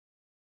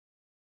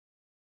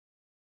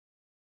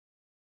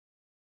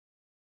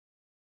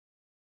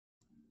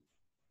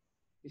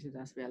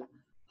Kysytään vielä.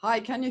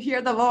 Hi, can you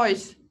hear the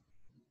voice?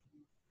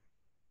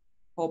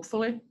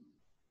 Hopefully.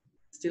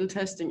 Still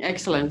testing.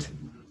 Excellent.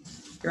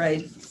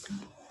 Great.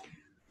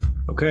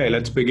 Okay,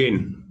 let's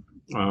begin.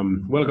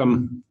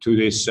 Welcome to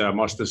this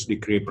master's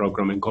degree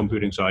program in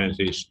computing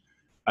sciences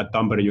at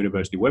Tampere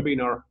University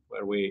webinar,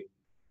 where we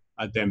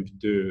attempt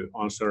to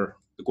answer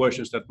the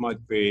questions that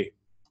might be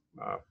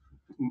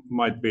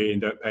in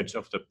the heads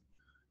of the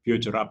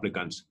future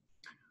applicants.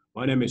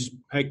 My name is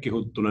Heikki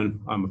Huttunen.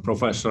 I'm a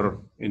professor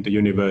in the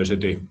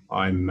university.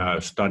 I'm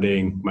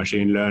studying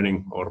machine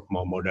learning, or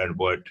more modern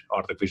word,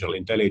 artificial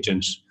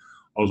intelligence,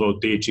 also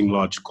teaching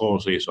large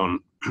courses on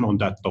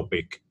that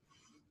topic.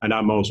 And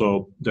I'm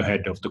also the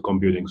head of the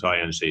computing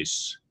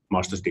sciences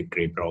master's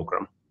degree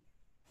program.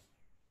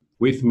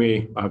 With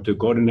me, I have two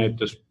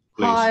coordinators,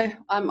 please. Hi,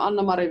 I'm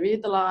Anna-Mari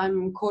Viitala.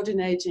 I'm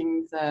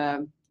coordinating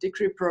the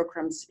degree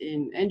programs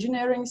in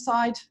engineering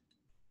side.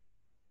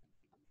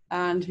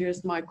 And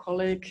here's my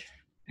colleague.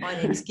 My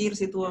name is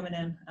Kirsi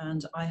Tuominen,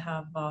 and I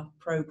have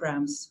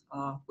programs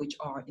which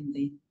are in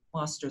the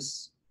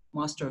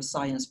master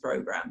science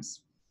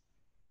programs,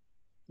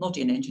 not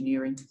in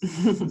engineering.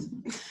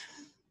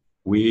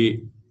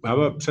 We have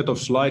a set of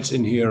slides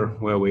in here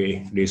where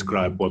we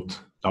describe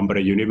what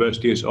Tampere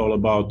University is all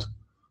about,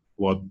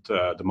 what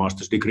the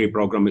master's degree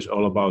program is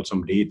all about,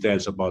 some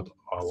details about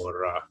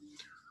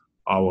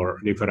our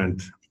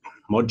different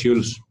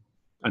modules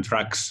and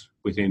tracks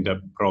within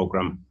the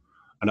program.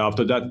 And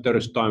after that, there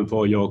is time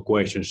for your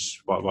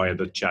questions via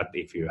the chat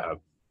if you have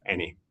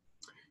any.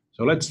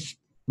 So let's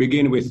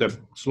begin with the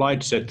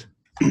slide set.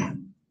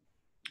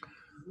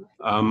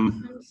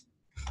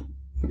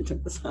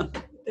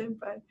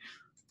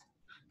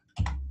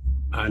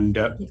 And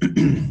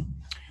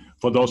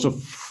for those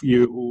of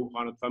you who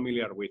are not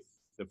familiar with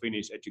the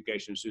Finnish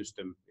education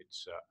system,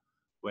 it's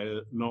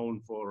well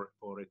known for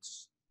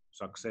its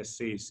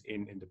successes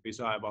in the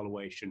PISA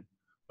evaluation,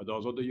 but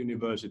also the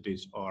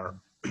universities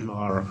are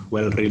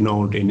well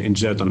renowned in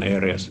certain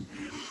areas.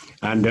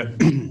 And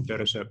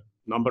there is a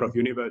number of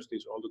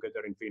universities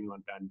altogether in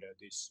Finland, and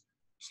this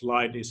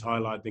slide is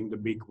highlighting the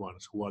big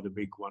ones. Who are the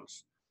big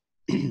ones?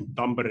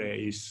 Tampere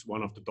is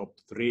one of the top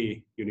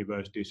 3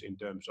 universities in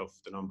terms of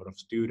the number of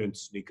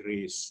students,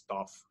 degrees,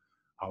 staff.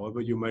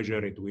 However you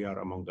measure it, we are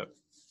among the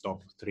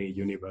top 3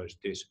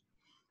 universities.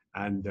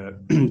 And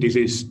this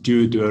is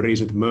due to a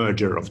recent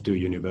merger of 2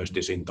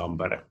 universities in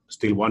Tampere.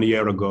 Still 1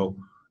 year ago,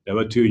 there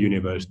were 2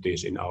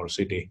 universities in our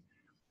city.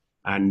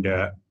 And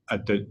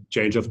at the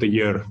change of the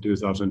year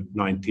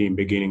 2019,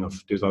 beginning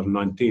of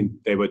 2019,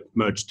 they were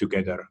merged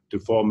together to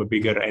form a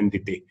bigger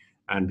entity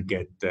and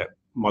get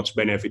much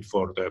benefit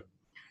for the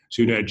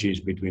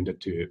synergies between the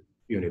 2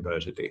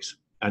 universities.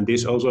 And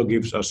this also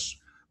gives us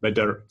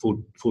better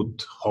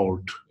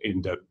foothold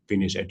in the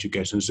Finnish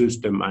education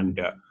system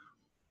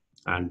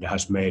and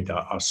has made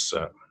us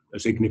a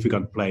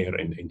significant player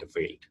in the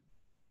field.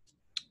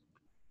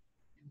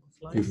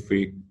 If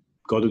we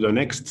go to the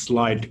next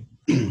slide,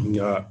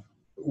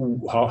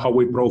 how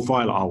we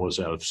profile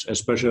ourselves,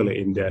 especially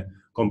in the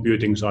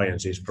computing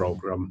sciences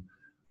program.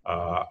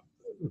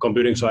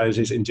 Computing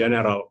sciences in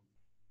general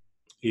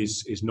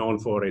is known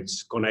for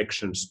its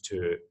connections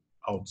to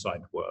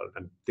outside world,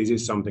 and this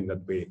is something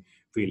that we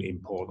feel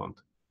important.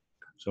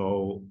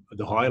 So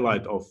the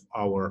highlight of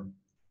our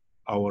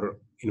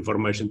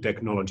information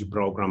technology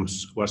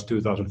programs was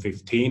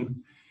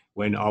 2015,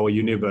 when our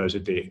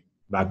university,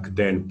 back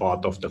then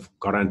part of the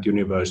current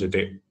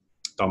university,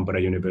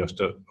 Tampere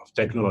University of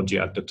Technology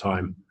at the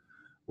time,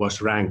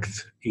 was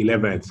ranked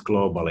 11th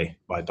globally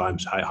by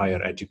Times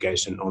Higher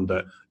Education on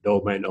the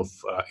domain of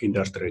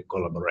industry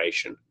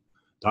collaboration.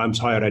 Times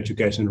Higher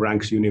Education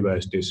ranks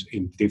universities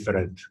in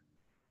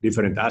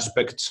different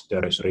aspects.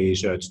 There is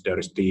research, there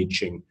is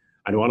teaching,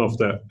 and one of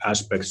the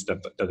aspects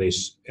that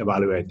is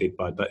evaluated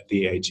by the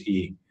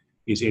THE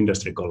is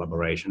industry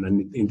collaboration.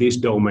 And in this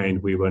domain,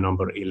 we were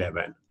number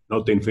 11,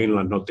 not in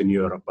Finland, not in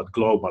Europe, but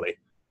globally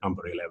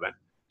number 11.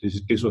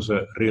 This was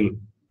a real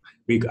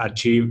big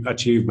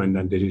achievement,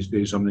 and this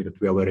is something that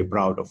we are very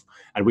proud of.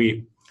 And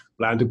we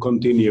plan to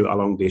continue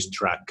along this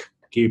track,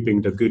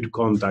 keeping the good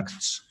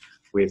contacts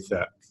with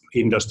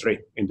industry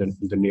in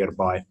the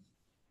nearby,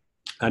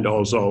 and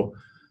also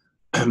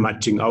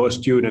matching our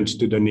students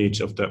to the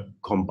needs of the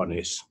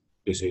companies.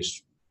 This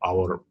is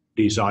our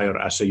desire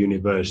as a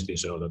university,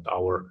 so that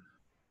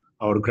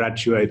our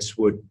graduates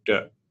would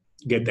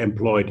get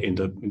employed in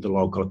the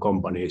local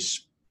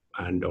companies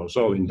and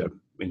also in the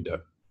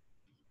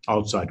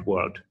outside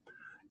world.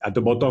 At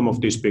the bottom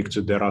of this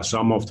picture, there are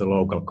some of the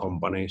local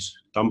companies.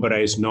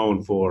 Tampere is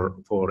known for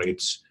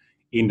its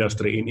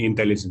industry in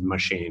intelligent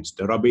machines.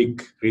 There are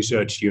big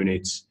research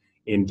units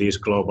in these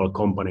global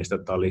companies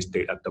that are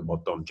listed at the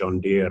bottom: John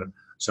Deere,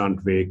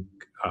 Sandvik,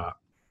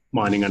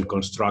 mining and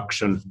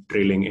construction,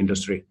 drilling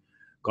industry.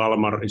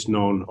 Kalmar is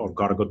known, or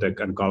Cargotec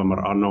and Kalmar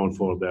are known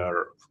for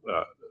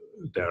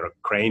their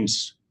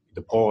cranes,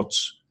 the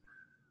ports.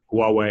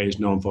 Huawei is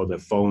known for their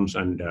phones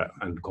and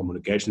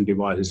communication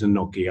devices, and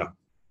Nokia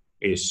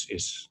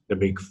is the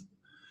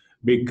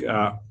big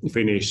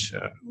Finnish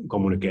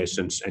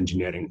communications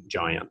engineering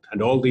giant.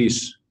 And all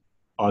these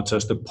are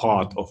just a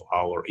part of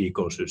our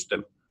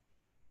ecosystem.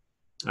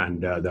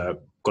 And the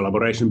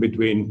collaboration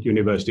between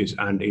universities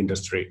and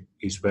industry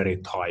is very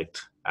tight.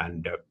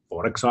 And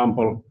for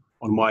example,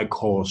 on my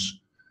course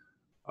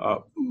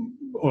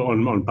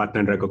on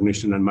pattern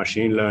recognition and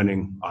machine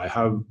learning, I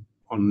have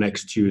on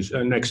next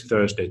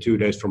Thursday, 2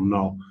 days from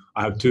now,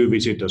 I have 2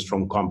 visitors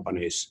from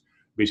companies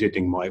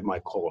visiting my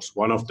course.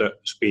 One of the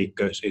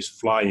speakers is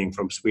flying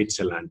from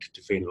Switzerland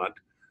to Finland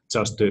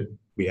just to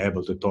be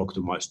able to talk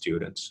to my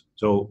students.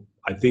 So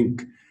I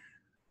think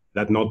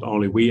that not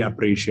only we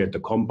appreciate the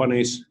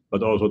companies,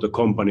 but also the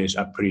companies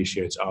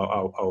appreciate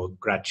our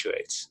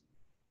graduates.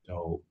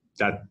 So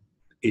that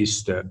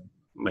is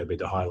maybe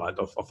the highlight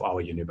of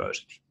our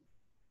university.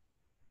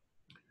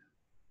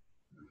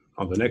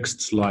 On the next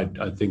slide,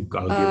 I think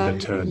I'll give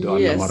the turn to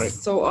Anna-Mari.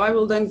 Yes, so I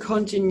will then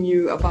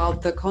continue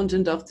about the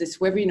content of this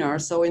webinar.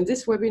 So in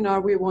this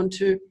webinar, we want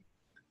to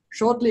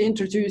shortly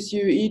introduce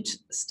you each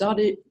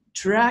study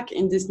track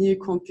in this new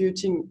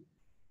computing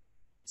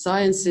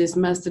sciences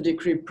master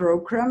degree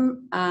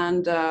program,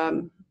 and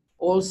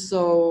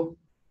also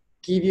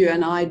give you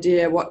an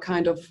idea what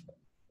kind of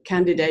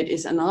candidate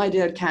is an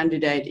ideal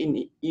candidate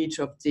in each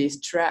of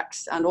these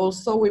tracks. And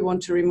also we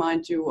want to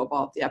remind you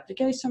about the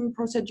application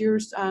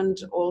procedures, and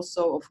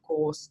also of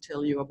course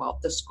tell you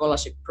about the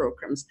scholarship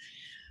programs.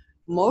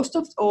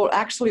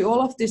 Actually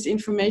all of this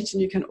information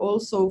you can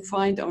also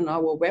find on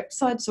our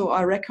website, so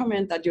I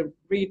recommend that you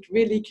read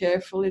really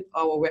carefully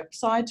our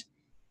website.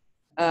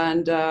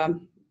 And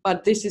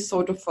but this is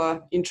sort of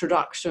an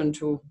introduction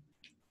to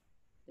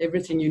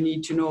everything you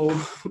need to know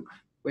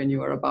when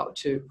you are about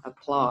to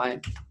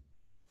apply.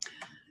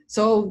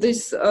 So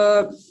this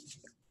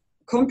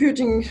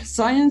computing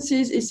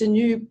sciences is a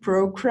new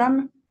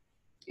program.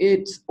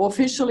 It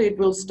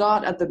will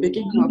start at the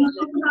beginning of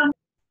the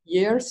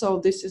year. So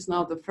this is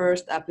now the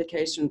first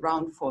application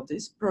round for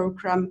this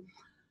program.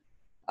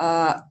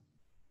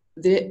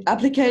 The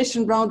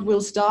application round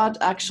will start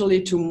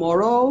actually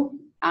tomorrow,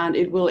 and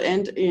it will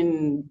end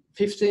in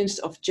 15th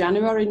of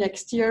January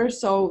next year.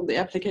 So the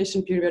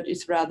application period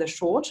is rather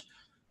short,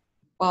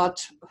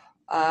 but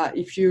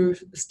if you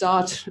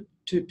start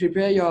to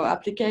prepare your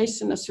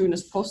application as soon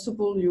as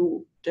possible,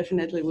 you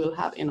definitely will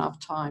have enough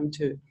time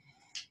to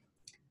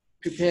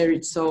prepare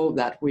it so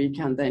that we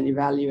can then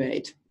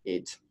evaluate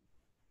it.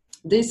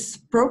 This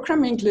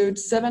program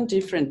includes 7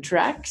 different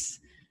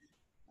tracks,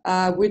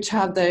 which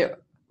have their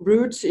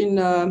roots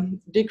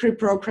in degree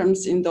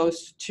programs in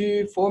those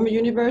 2 former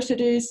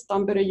universities,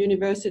 Tampere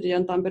University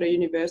and Tampere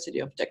University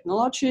of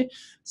Technology.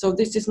 So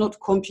this is not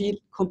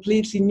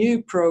completely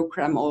new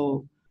program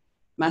or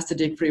master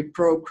degree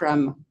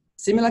program.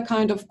 Similar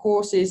kind of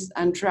courses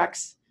and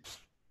tracks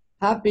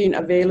have been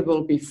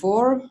available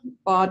before,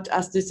 but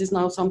as this is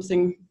now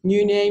something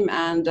new name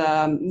and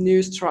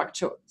new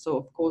structure, so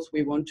of course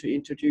we want to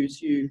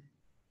introduce you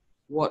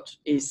what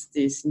is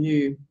this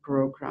new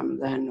program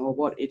then, or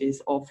what it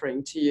is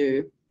offering to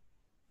you.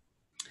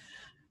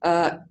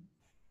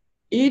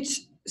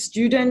 Each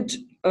student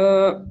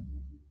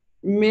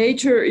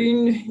major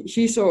in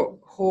his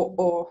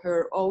or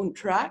her own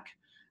track,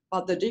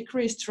 but the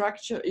degree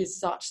structure is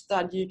such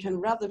that you can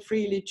rather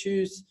freely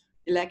choose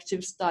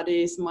elective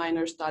studies,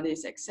 minor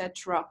studies,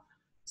 etc.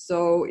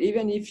 So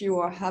even if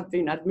you have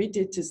been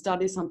admitted to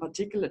study some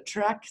particular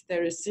track,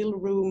 there is still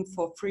room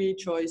for free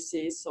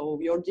choices. So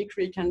your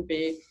degree can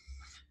be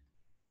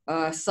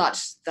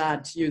such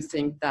that you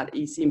think that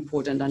is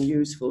important and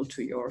useful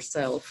to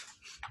yourself.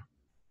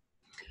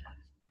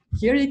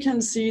 Here you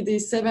can see the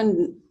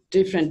 7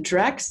 different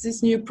tracks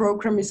this new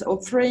program is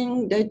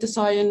offering: data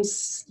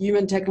science,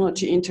 human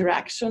technology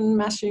interaction,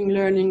 machine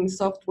learning,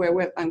 software,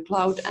 web and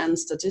cloud, and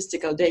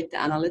statistical data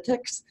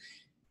analytics.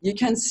 You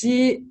can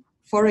see,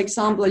 for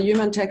example,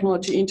 human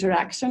technology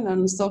interaction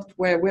and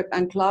software, web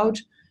and cloud.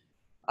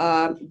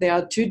 There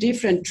are 2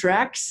 different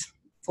tracks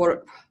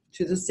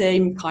to the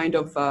same kind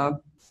of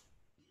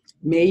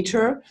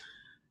major.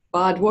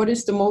 But what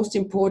is the most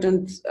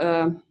important,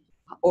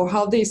 or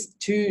how these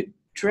 2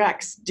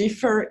 tracks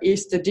differ,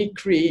 is the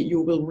degree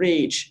you will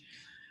reach.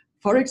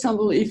 For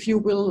example, if you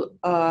will,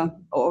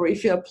 or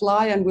if you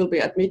apply and will be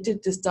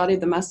admitted to study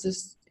the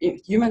Master's in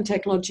Human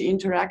Technology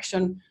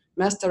Interaction,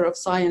 Master of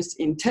Science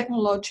in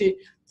Technology,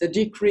 the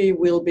degree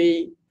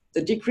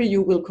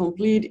you will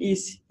complete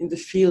is in the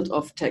field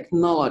of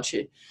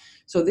technology.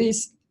 So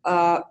these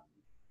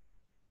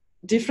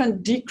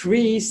different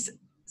degrees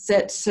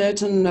set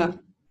certain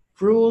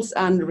rules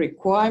and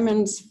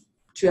requirements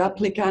to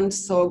applicants.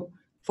 So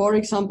for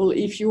example,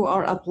 if you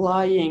are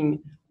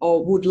applying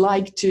or would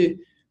like to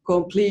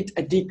complete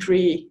a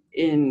degree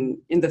in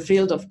the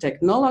field of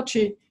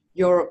technology,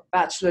 your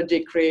bachelor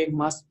degree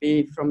must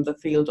be from the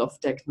field of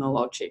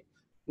technology,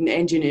 in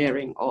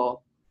engineering or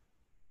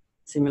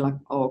similar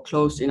or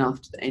close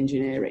enough to the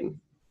engineering.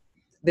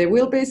 There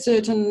will be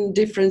certain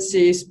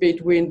differences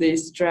between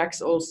these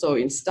tracks also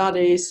in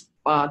studies,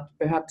 but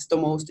perhaps the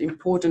most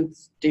important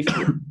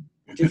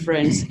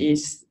difference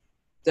is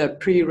the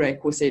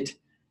prerequisite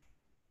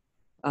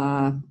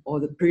or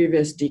the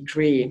previous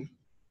degree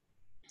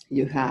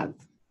you have.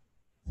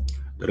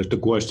 There is the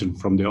question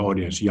from the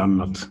audience,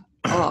 Jannat.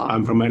 Ah.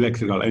 I'm from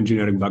electrical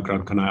engineering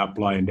background. Can I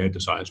apply in data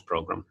science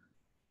program?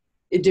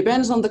 It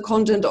depends on the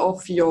content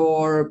of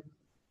your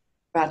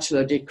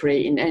bachelor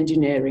degree in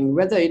engineering,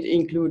 whether it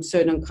includes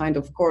certain kind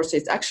of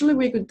courses. Actually,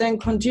 we could then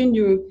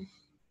continue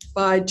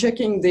by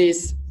checking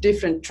these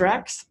different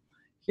tracks.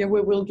 Here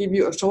we will give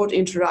you a short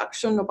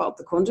introduction about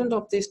the content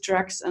of these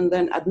tracks and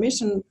then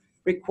admission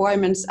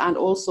requirements, and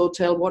also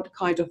tell what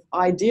kind of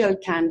ideal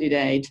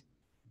candidate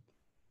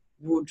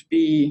would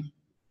be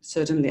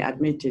certainly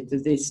admitted to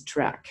this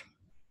track.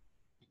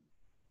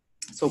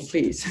 So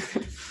please.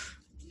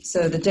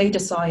 So the data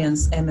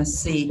science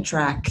MSc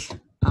track,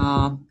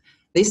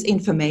 this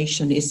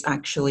information is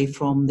actually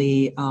from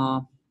the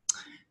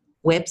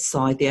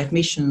website, the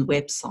admission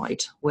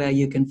website, where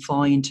you can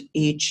find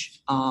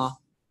each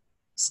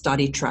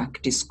study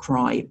track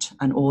described,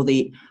 and all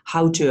the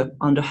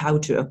under how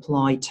to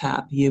apply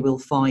tab, you will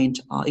find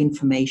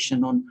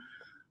information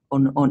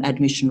on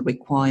admission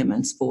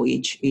requirements for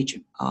each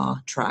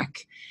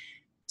track.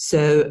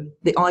 So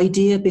the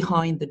idea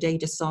behind the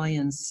data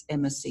science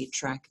MSc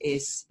track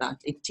is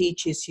that it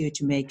teaches you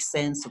to make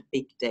sense of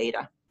big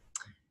data.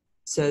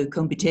 So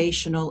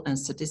computational and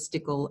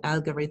statistical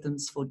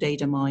algorithms for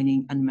data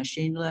mining and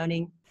machine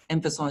learning,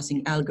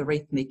 emphasizing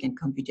algorithmic and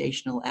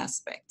computational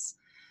aspects.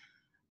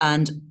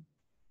 And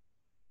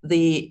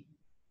the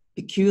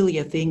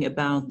peculiar thing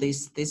about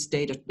this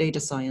data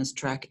science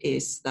track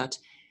is that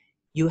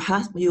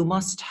you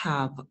must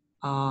have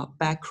a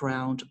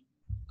background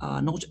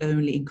not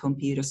only in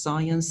computer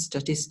science,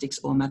 statistics,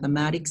 or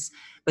mathematics,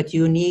 but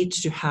you need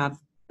to have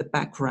a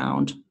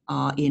background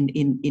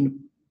in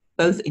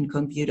both in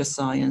computer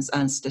science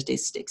and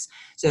statistics.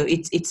 So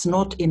it's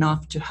not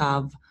enough to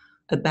have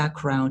a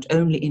background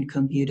only in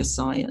computer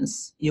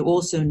science. You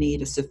also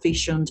need a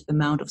sufficient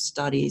amount of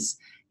studies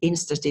in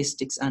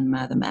statistics and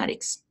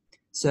mathematics.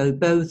 So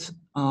both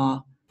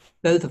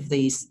of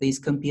these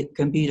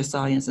computer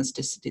science and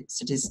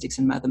statistics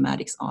and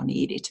mathematics are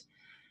needed.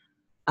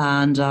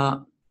 And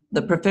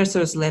the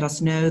professors let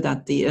us know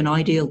that an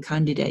ideal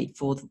candidate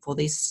for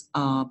this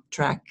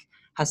track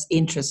has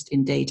interest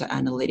in data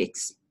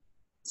analytics.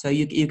 So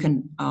you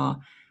can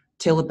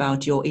tell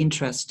about your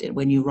interest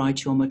when you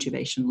write your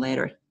motivation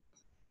letter.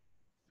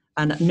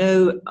 And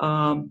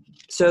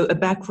so a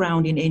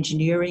background in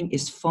engineering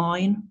is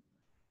fine,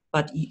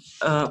 but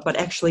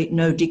actually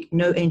no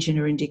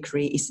engineering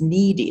degree is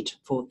needed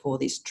for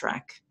this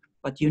track.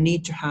 But you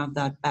need to have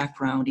that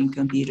background in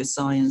computer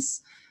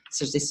science,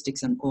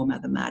 statistics, or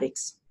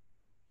mathematics.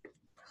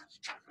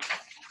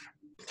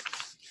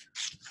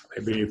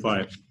 Maybe if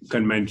I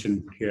can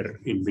mention here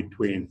in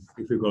between,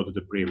 if you go to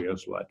the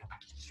previous slide.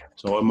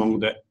 So among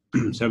the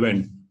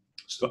 7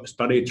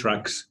 study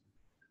tracks,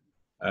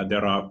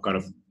 there are kind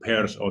of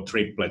pairs or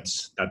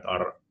triplets that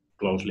are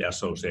closely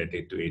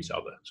associated to each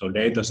other. So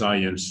data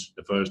science,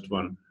 the first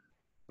one,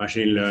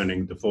 machine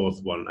learning, the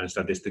fourth one, and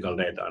statistical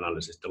data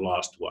analysis, the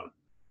last one.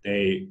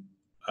 They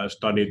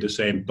study the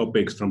same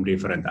topics from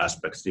different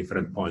aspects,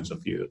 different points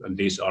of view, and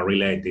these are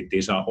related.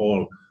 These are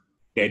all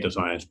data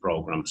science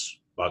programs,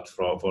 but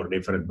for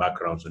different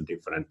backgrounds and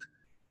different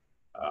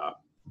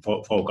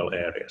focal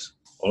areas.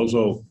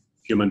 Also,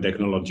 human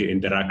technology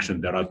interaction,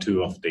 there are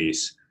 2 of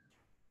these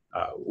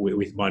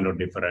with minor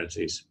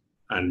differences.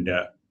 And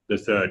the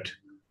third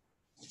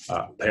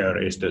pair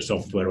is the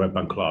software, web,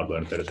 and cloud,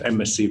 where there is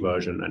MSc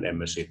version and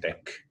MSc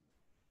Tech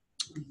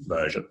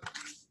version.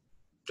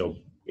 So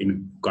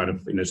in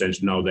a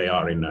sense, now they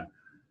are in a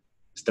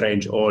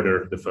strange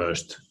order, the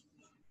first,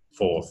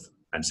 fourth,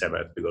 and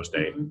seventh, because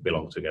they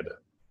belong together.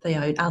 They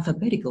are in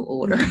alphabetical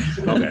order.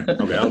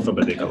 Okay,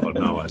 alphabetical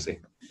order. Now I see.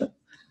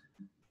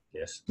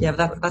 Yes. Yeah,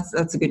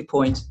 that's a good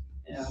point.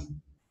 Yeah.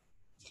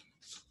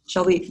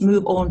 Shall we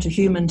move on to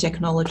Human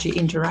Technology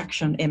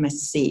Interaction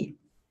MSc?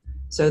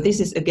 So this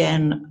is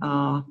again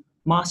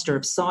Master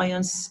of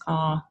Science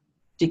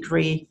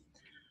degree.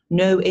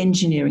 No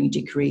engineering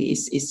degree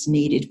is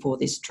needed for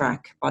this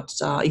track, but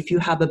if you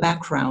have a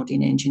background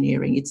in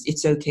engineering,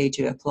 it's okay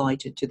to apply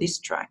to this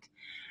track.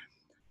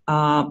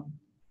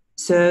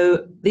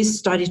 So this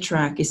study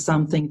track is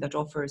something that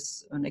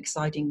offers an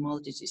exciting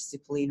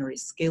multidisciplinary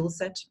skill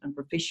set and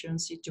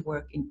proficiency to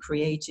work in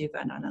creative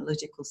and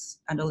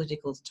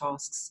analytical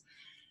tasks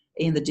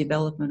in the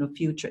development of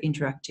future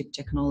interactive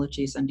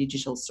technologies and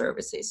digital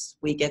services.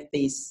 We get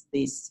these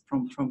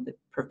from the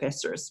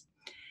professors.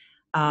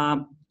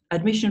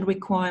 Admission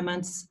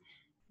requirements.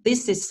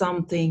 This is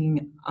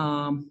something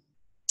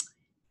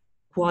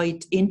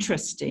quite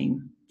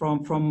interesting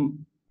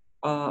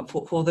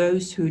for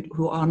those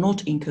who are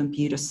not in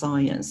computer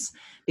science,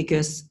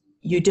 because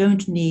you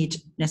don't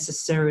need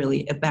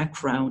necessarily a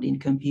background in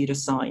computer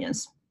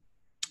science.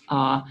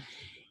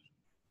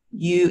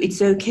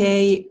 It's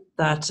okay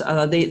that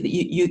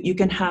you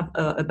can have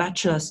a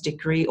bachelor's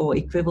degree or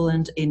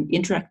equivalent in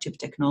interactive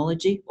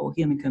technology or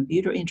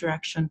human-computer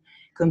interaction,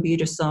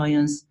 computer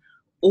science,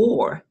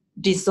 or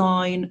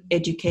design,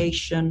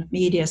 education,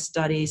 media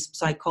studies,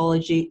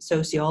 psychology,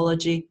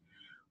 sociology,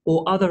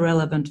 or other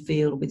relevant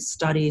field with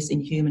studies in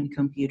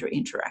human-computer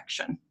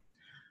interaction.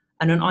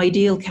 And an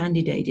ideal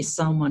candidate is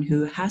someone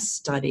who has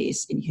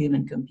studies in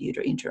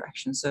human-computer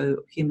interaction, so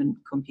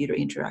human-computer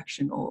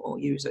interaction or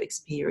user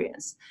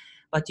experience.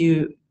 But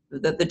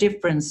the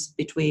difference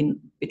between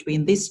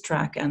this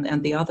track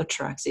and the other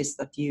tracks is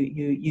that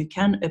you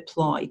can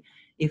apply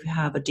if you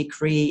have a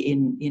degree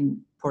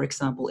in, for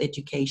example,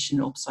 education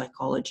or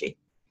psychology.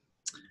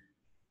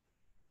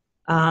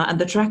 And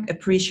the track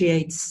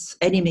appreciates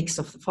any mix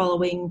of the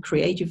following: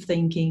 creative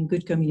thinking,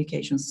 good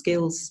communication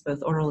skills,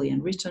 both orally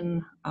and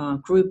written,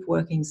 group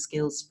working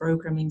skills,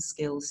 programming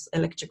skills,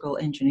 electrical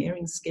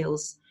engineering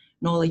skills,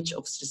 knowledge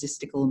of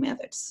statistical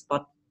methods.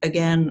 But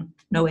again,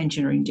 no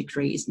engineering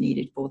degree is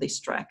needed for this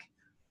track.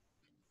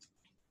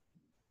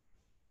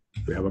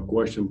 We have a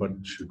question, but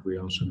should we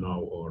answer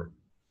now or?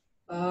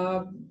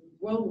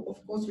 Well,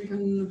 of course, we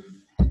can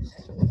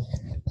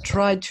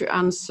try to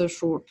answer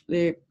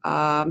shortly.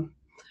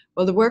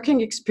 Well, the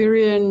working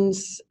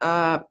experience.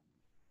 I'm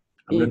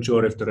not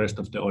sure if the rest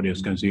of the audience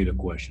can see the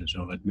question,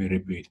 so let me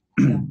repeat.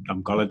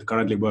 I'm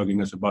currently working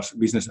as a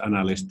business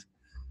analyst.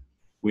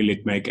 Will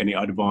it make any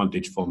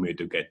advantage for me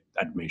to get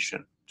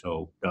admission?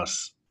 So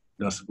does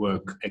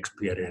work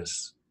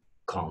experience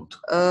count?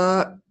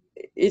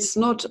 It's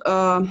not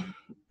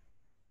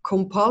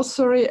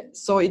compulsory,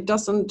 so it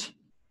doesn't.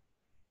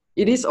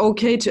 It is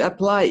okay to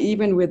apply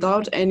even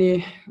without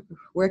any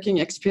working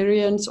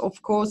experience. Of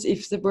course,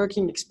 if the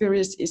working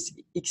experience is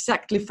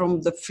exactly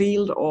from the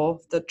field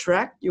of the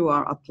track you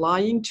are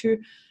applying to,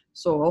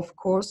 so of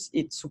course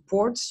it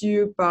supports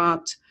you,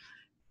 but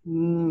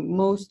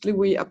mostly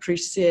we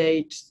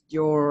appreciate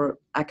your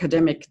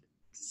academic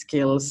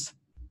skills,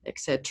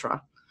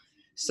 etc.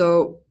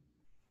 So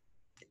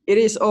it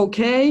is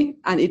okay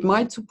and it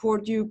might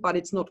support you, but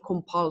it's not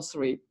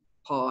compulsory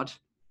part.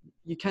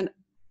 You can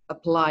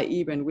apply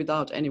even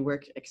without any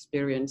work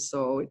experience,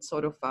 so it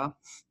sort of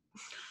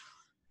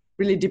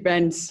really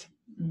depends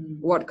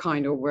what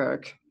kind of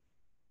work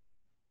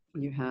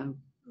you have.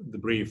 The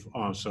brief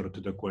answer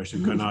to the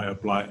question, can I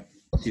apply,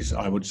 is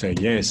I would say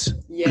yes.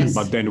 Yes.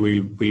 But then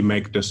we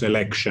make the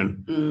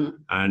selection,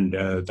 and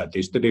that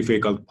is the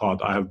difficult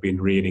part. I have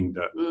been reading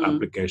the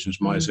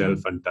applications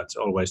myself, and that's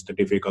always the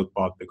difficult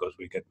part because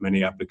we get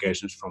many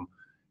applications from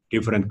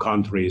different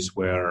countries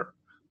where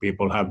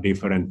people have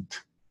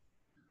different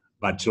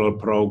bachelor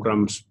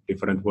programs,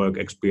 different work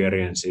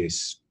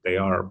experiences. They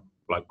are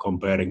like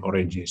comparing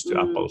oranges to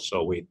apples.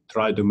 So we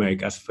try to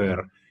make as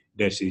fair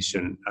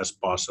decision as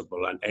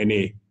possible, and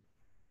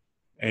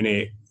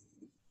any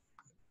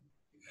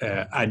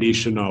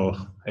additional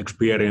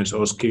experience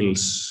or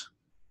skills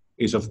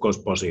is of course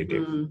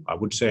positive. I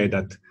would say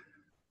that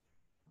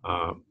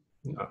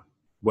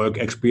work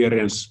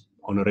experience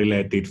on a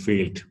related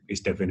field is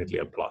definitely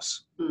a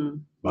plus,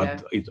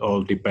 but it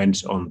all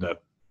depends on the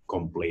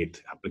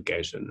complete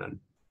application and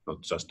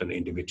not just an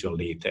individual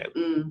detail.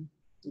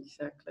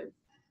 Exactly.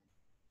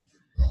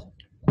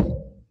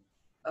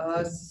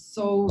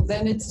 So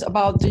then it's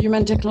about the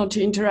Human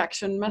Technology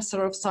Interaction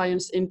Master of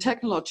Science in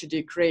Technology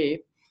degree.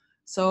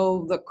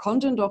 So the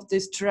content of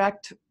this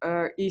track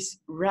is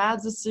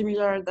rather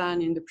similar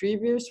than in the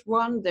previous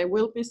one. There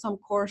will be some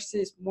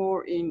courses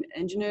more in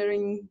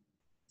engineering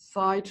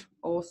side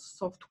or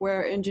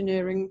software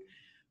engineering,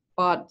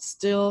 but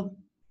still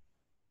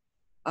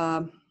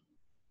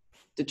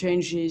the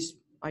changes,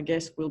 I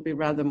guess, will be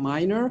rather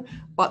minor.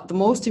 But the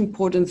most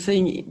important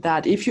thing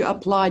that if you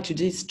apply to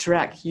this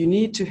track, you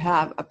need to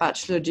have a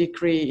bachelor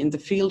degree in the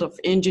field of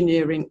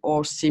engineering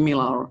or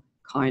similar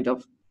kind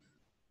of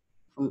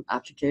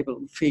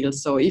applicable field.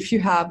 So if you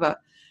have a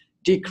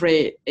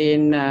degree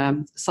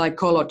in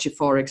psychology,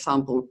 for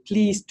example,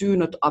 please do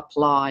not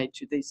apply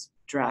to this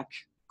track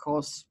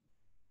because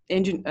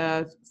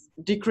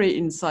degree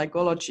in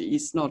psychology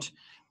is not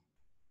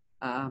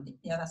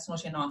that's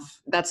not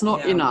enough. That's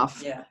not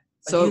enough. Yeah.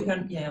 But So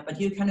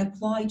you can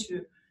apply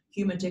to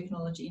Human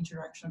Technology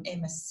Interaction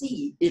MSc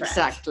track.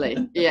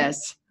 Exactly.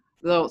 Yes.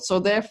 So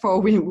therefore,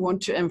 we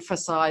want to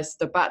emphasize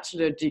the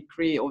bachelor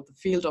degree or the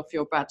field of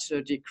your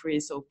bachelor degree.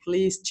 So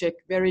please check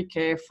very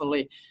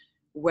carefully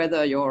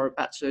whether your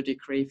bachelor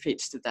degree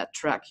fits to that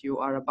track you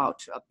are about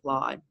to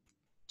apply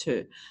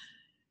to.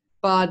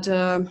 But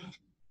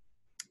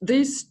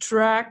this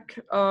track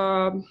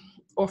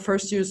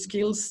offers you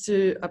skills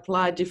to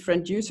apply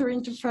different user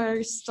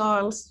interface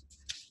styles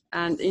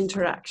and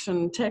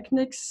interaction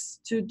techniques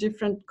to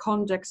different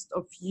contexts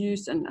of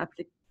use and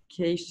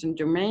application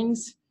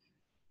domains,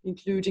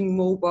 including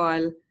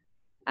mobile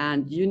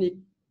and unique,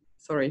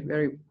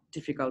 very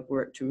difficult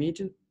word to me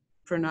to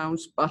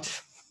pronounce,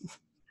 but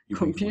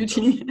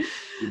computing.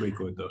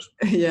 Ubiquitous.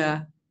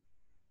 Yeah.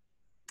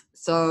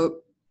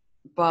 So,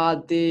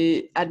 but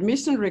the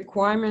admission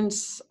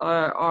requirements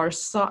are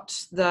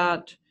such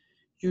that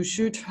you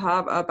should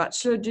have a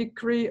bachelor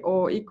degree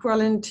or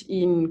equivalent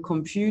in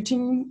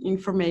computing,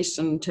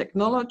 information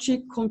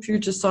technology,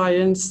 computer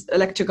science,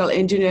 electrical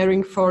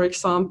engineering, for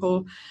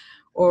example,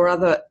 or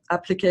other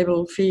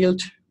applicable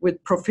field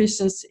with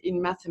proficiency in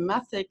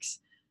mathematics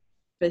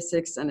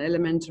physics and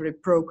elementary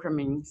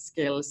programming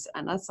skills.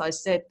 And as I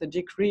said, the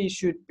degree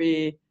should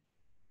be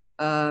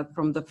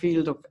from the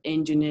field of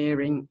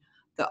engineering.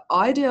 The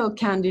ideal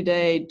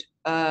candidate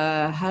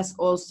has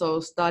also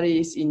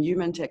studies in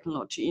human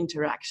technology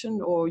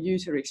interaction or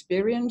user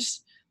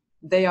experience.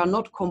 They are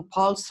not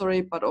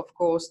compulsory, but of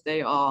course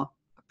they are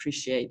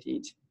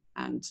appreciated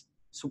and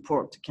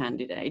support the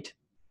candidate,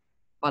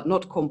 but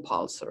not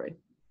compulsory.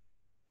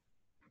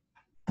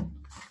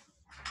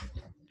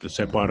 The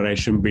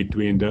separation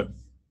between the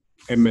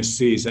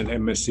MSCs and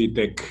MSc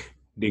Tech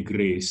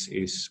degrees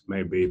is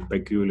maybe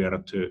peculiar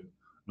to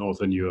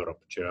Northern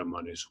Europe,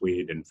 Germany,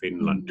 Sweden,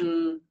 Finland,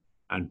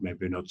 and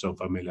maybe not so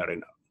familiar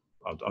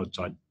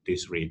outside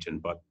this region,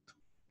 but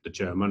the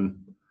German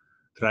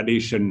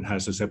tradition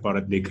has a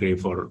separate degree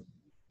for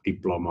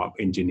diploma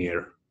engineer.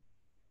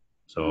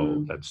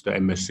 So that's the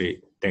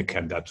MSc Tech,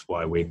 and that's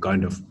why we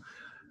kind of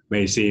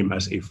may seem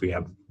as if we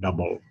have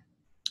double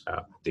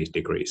these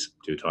degrees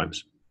 2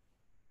 times.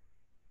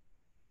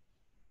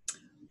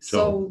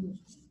 So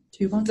do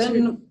you want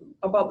then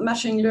about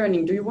machine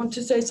learning, do you want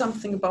to say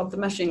something about the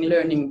machine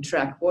learning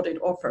track, what it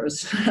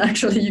offers?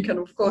 Actually, you can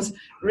of course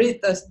read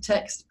the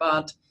text,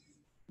 but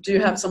do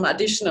you have some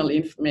additional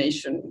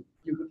information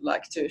you would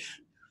like to?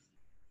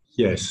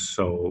 Yes,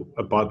 so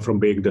apart from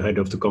being the head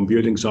of the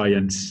computing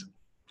science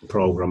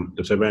program,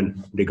 the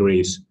 7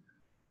 degrees,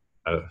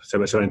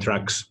 7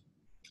 tracks,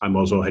 I'm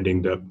also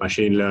heading the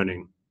machine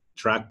learning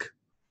track,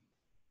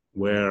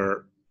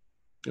 where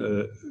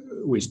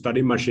we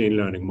study machine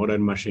learning,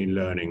 modern machine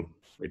learning,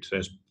 which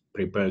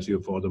prepares you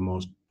for the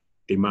most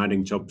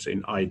demanding jobs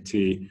in IT,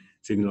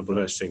 signal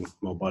processing,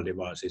 mobile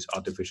devices,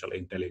 artificial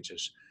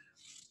intelligence.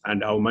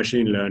 And our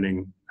machine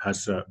learning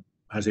has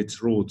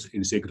its roots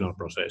in signal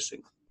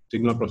processing.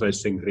 Signal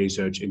processing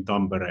research in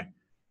Tampere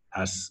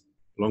has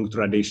long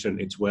tradition.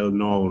 It's well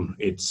known.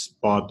 It's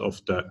part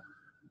of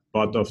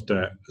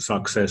the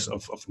success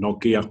of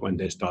Nokia when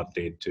they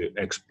started to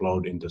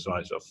explode in the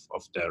size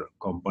of their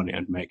company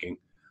and making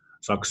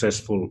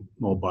successful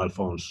mobile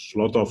phones. A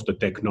lot of the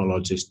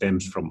technology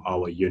stems from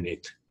our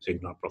unit,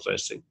 signal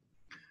processing.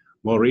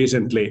 More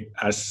recently,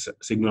 as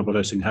signal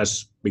processing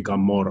has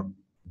become more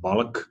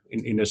bulk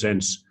in a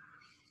sense,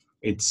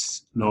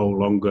 it's no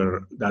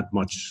longer that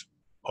much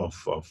of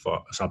a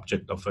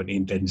subject of an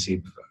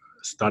intensive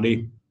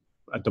study.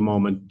 At the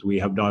moment, we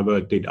have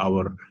diverted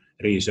our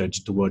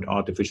research toward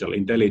artificial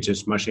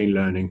intelligence, machine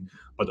learning,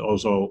 but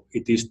also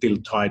it is still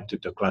tied to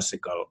the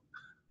classical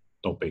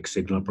topics,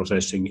 signal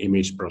processing,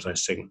 image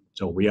processing.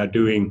 So we are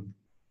doing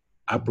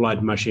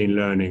applied machine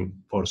learning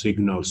for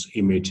signals,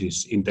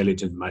 images,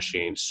 intelligent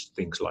machines,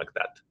 things like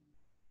that.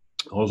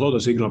 Also, the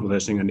signal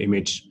processing and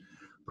image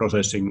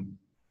processing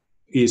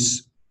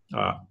is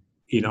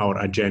in our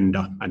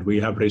agenda, and we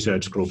have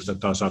research groups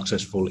that are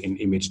successful in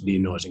image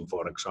denoising,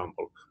 for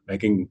example,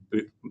 making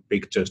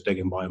pictures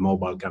taken by a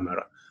mobile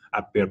camera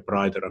appear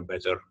brighter and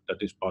better.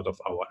 That is part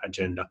of our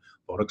agenda.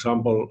 For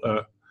example,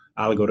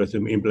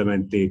 algorithm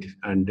implemented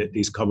and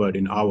discovered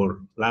in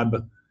our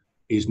lab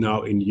is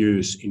now in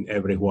use in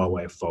every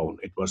Huawei phone.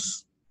 It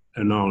was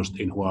announced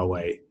in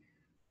Huawei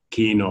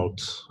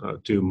keynote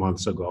 2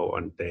 months ago,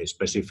 and they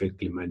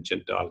specifically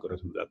mentioned the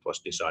algorithm that was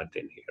designed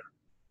in here.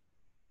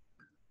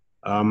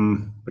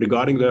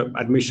 Regarding the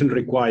admission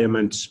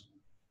requirements,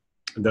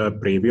 the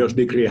previous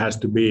degree has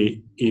to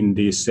be in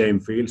these same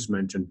fields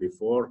mentioned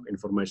before.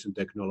 Information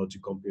technology,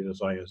 computer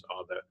science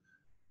are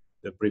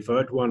the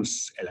preferred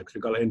ones,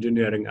 electrical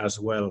engineering as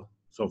well,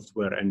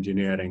 software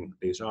engineering.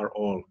 These are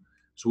all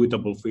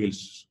suitable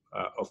fields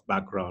of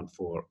background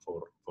for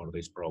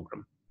this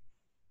program.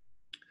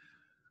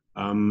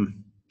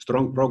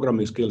 Strong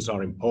programming skills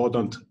are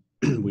important.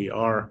 We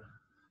are,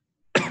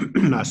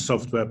 as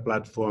software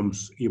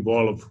platforms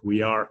evolve,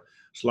 we are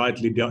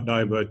slightly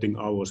diverting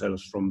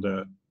ourselves from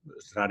the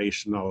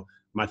traditional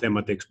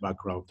mathematics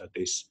background that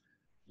is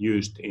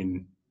used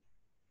in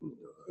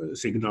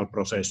signal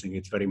processing.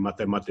 It's very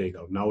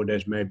mathematical.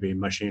 Nowadays, maybe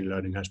machine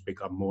learning has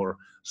become more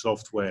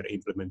software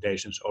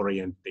implementations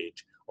oriented,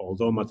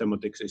 although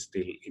mathematics is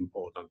still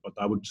important. But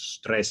I would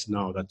stress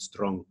now that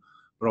strong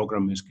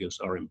programming skills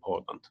are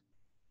important.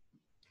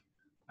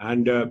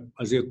 And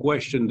as a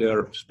question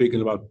there,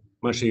 speaking about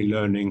machine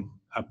learning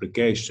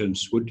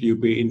applications, would you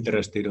be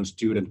interested in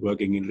student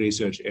working in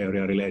research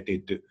area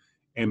related to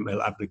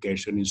ML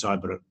application in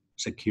cyber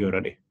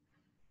security?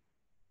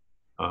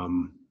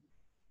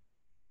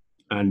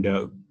 And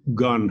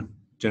GAN,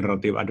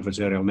 generative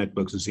adversarial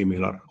networks and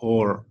similar,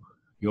 or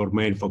your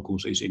main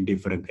focus is in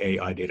different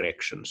AI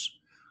directions?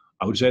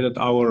 I would say that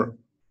our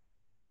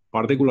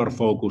particular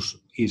focus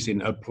is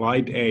in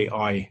applied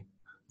AI,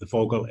 the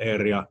focal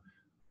area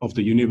of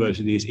the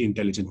university's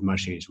intelligent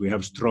machines. We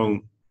have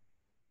strong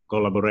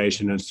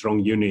collaboration and strong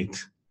unit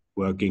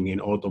working in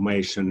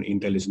automation,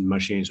 intelligent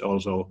machines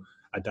also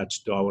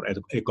attached to our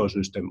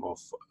ecosystem of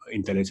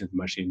intelligent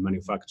machine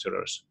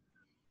manufacturers.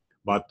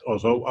 But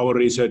also our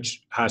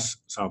research has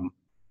some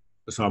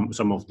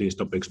of these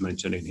topics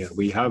mentioned in here.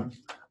 We have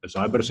a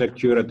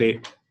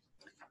cybersecurity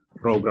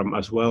program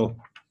as well.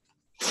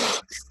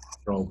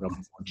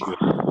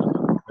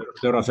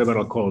 there are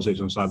several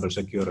courses on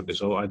cybersecurity,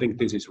 so I think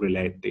this is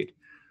related.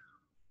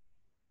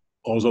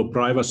 Also,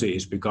 privacy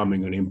is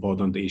becoming an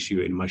important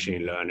issue in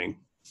machine learning,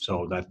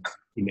 so that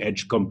in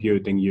edge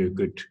computing you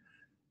could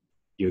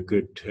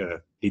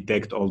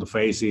detect all the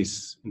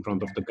faces in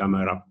front of the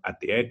camera at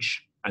the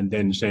edge and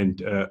then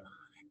send an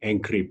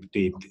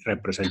encrypted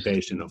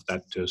representation of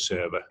that to a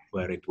server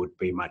where it would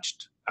be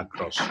matched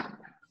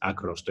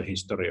across the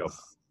history of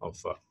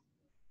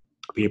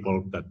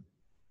people that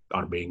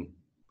are being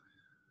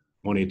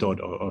monitored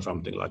or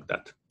something like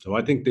that. So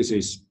I think this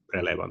is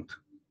relevant.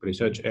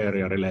 Research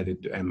area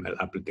related to ML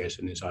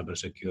application in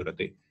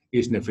cybersecurity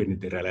is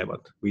definitely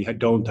relevant. We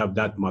don't have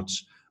that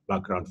much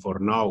background for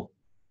now,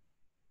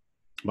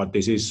 but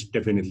this is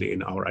definitely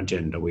in our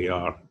agenda. We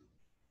are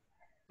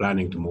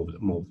planning to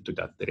move to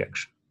that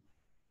direction.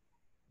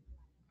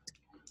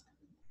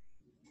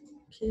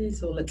 Okay,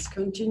 so let's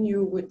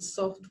continue with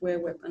software,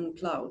 web, and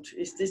cloud.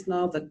 Is this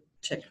now the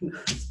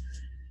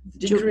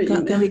degree?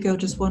 Can we go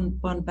just one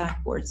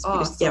backwards?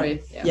 Oh,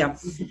 sorry. Yeah.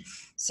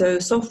 So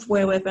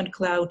software, web, and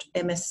cloud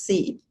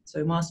MSc,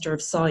 so Master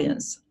of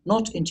Science,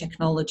 not in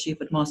technology,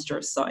 but Master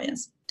of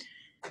Science.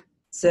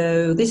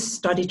 So this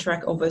study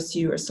track offers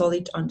you a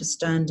solid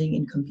understanding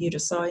in computer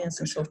science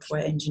and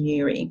software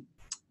engineering,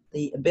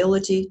 the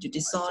ability to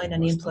design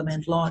and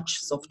implement large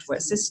software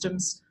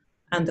systems,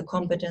 and the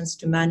competence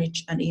to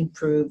manage and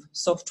improve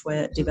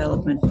software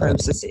development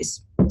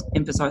processes,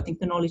 emphasizing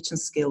the knowledge and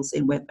skills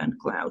in web and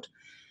cloud.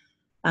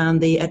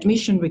 And the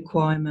admission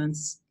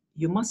requirements,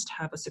 you must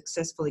have a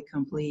successfully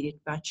completed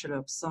Bachelor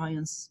of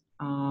Science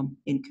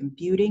in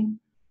computing,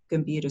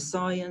 computer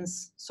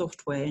science,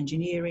 software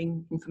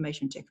engineering,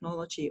 information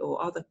technology,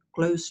 or other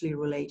closely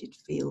related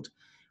field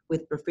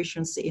with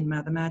proficiency in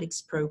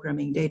mathematics,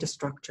 programming, data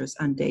structures,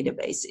 and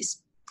databases.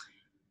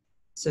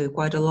 So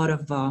quite a lot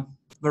of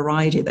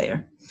variety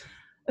there.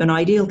 An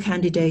ideal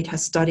candidate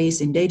has studies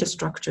in data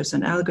structures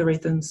and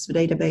algorithms,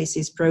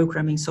 databases,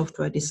 programming,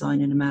 software design,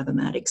 and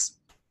mathematics.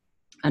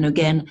 And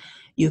again,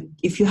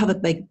 if you have a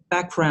big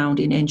background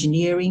in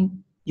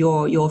engineering,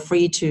 you're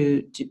free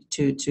to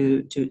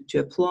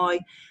apply,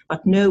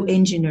 but no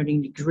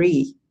engineering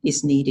degree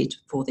is needed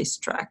for this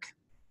track.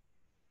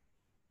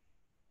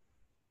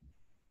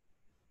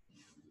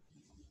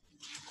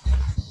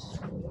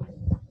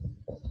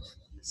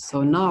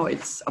 So now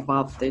it's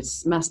about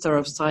this Master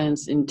of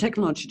Science in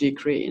Technology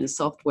degree in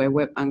software,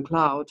 web, and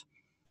cloud.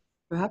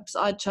 Perhaps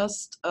I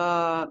just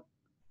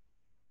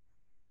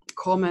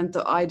comment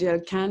the ideal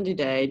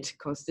candidate,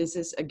 because this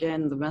is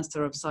again the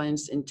Master of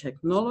Science in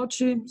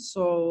Technology.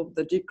 So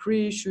the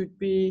degree should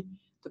be,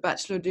 the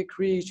bachelor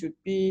degree should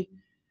be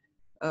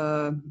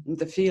in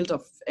the field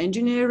of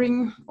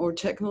engineering or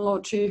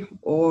technology,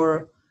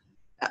 or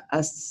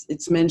as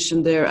it's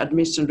mentioned there,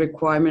 admission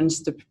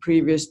requirements, the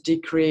previous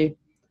degree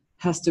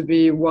has to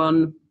be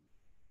one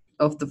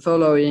of the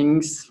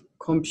followings: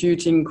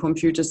 computing,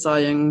 computer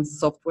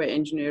science, software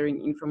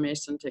engineering,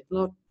 information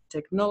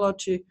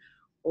technology,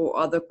 or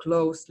other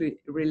closely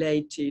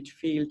related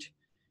field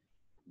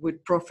with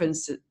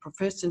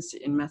proficiency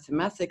in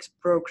mathematics,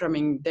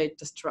 programming,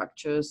 data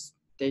structures,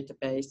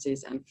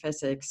 databases, and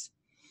physics.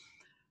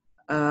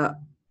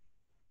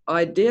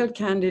 Ideal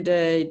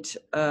candidate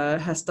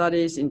has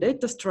studies in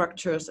data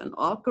structures and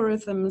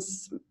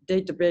algorithms,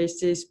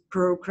 databases,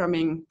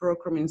 programming.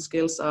 Programming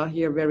skills are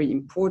here very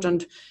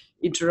important.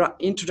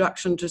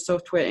 Introduction to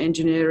software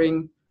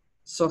engineering,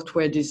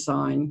 software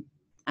design,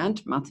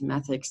 and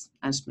mathematics,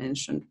 as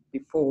mentioned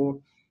before.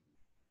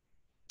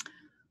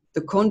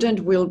 The content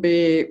will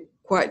be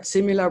quite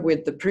similar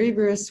with the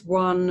previous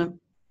one.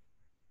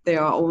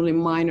 There are only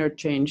minor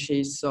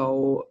changes,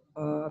 so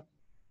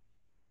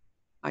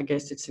I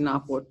guess it's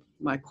enough what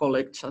my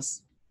colleague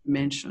just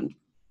mentioned.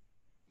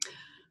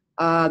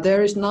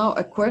 There is now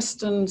a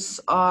questions.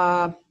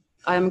 I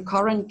am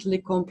currently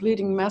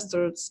completing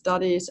master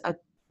studies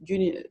at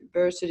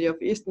University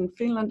of Eastern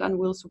Finland and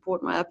will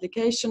support my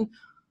application.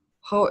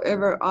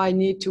 However, I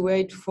need to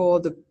wait for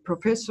the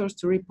professors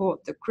to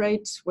report the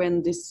grades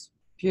when this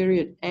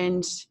period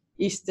ends.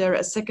 Is there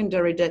a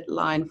secondary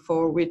deadline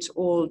for which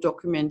all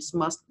documents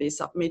must be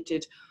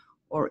submitted,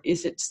 or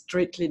is it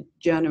strictly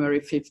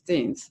January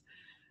 15th?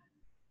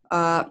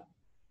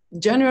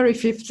 January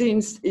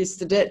 15th is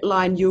the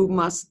deadline. You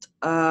must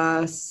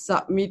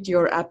submit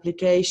your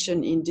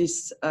application in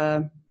this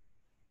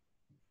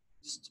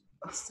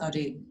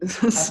study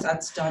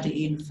at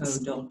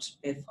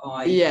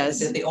studyinfo.fi. Yes,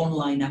 the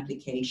online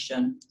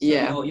application. So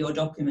yeah, your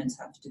documents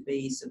have to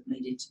be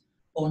submitted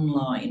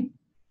online.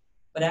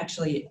 But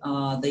actually,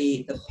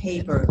 the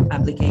paper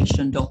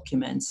application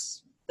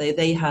documents,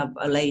 they have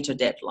a later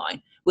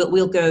deadline.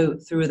 We'll go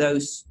through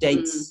those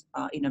dates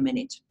in a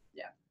minute.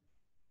 Yeah.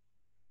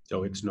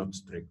 So it's not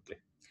strictly.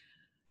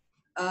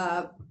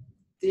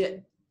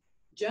 The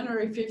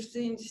January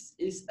 15th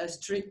is a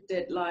strict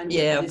deadline.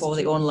 Yeah, for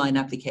the online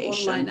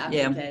application. Online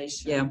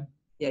application.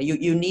 Yeah.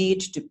 You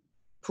need to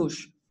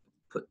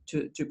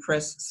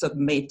press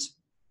submit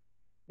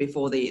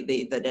before the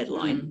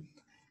deadline.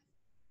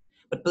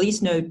 But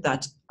please note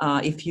that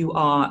if you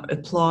are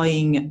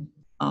applying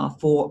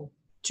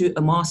to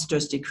a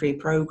master's degree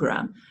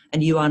program,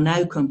 and you are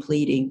now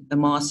completing a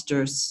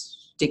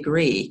master's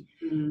degree.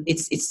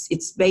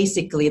 It's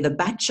basically the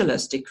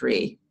bachelor's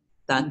degrey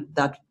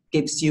that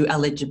gives you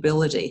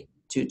eligibility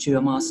to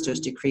a master's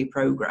degree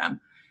program.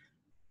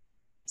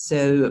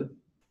 So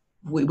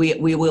we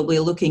will be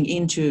looking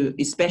into,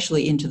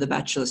 especially into the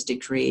bachelor's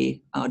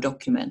degree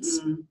documents.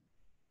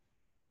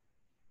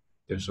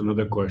 There's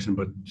another question,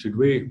 but should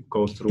we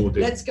go through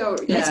this? Let's go.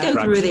 Let's go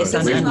through this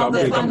and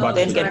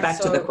then get back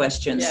to the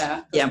questions.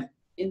 Yeah.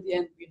 In the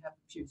end, we have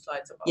a few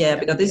slides about. Yeah,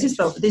 because this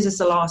is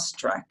the last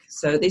track.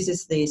 So this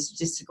is the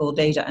statistical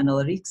data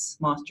analytics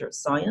Master of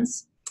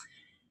Science.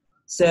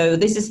 So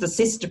this is the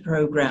sister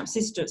program,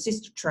 sister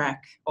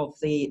track of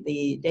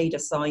the data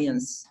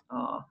science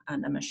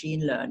and the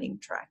machine learning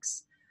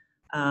tracks.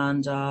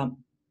 And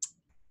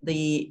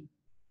the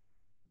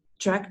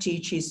track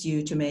teaches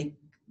you to make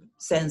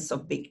sense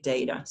of big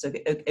data. So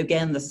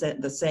again,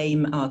 the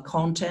same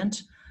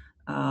content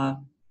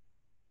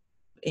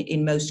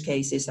in most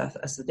cases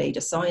as the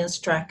data science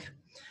track.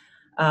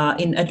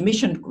 In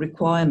admission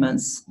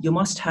requirements, you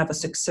must have a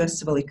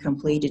successfully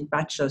completed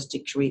bachelor's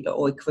degree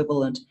or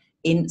equivalent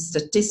in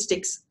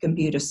statistics,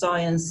 computer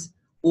science,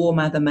 or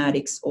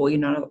mathematics, or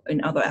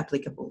in other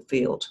applicable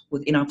field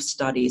with enough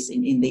studies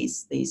in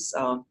these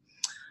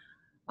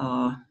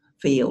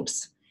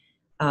fields.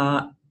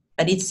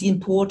 And it's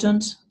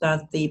important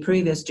that the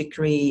previous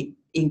degree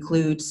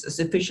includes a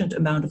sufficient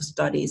amount of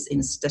studies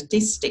in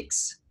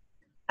statistics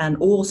and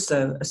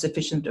also a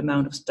sufficient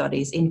amount of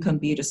studies in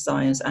computer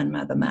science and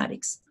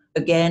mathematics.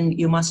 Again,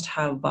 you must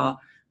have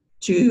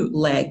two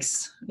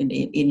legs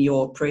in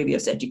your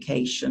previous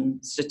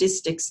education,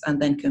 statistics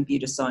and then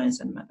computer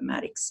science and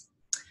mathematics.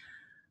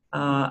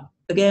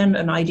 Again,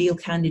 an ideal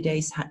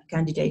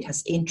candidate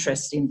has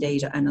interest in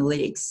data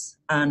analytics,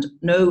 and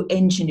no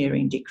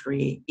engineering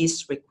degree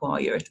is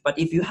required. But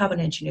if you have an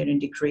engineering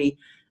degree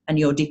and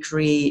your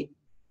degree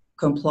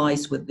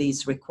complies with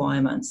these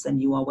requirements, then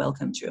you are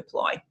welcome to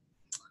apply.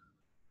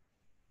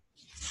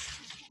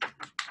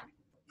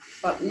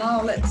 But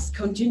now let's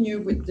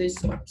continue with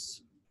this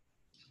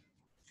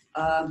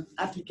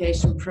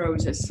application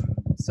process.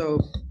 So,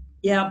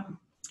 yeah,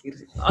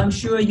 I'm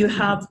sure you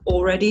have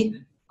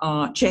already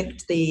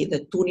checked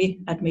the TUNI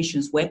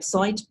admissions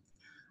website.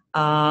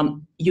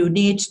 You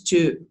need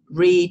to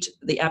read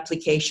the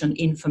application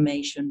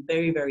information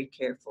very, very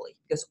carefully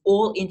because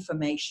all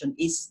information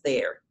is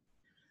there.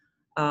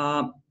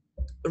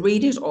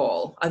 Read it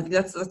all. I think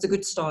that's a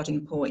good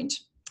starting point.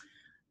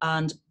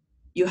 And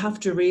you have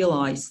to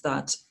realize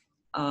that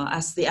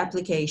as the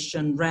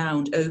application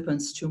round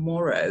opens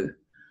tomorrow,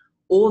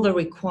 all the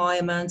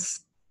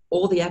requirements,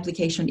 all the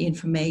application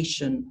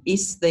information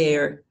is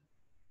there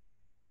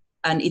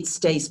and it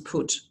stays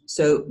put.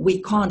 So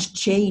we can't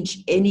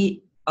change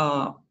any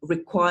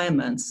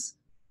requirements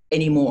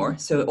anymore.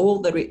 So all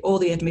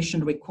the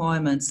admission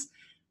requirements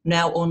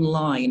now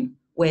online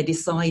were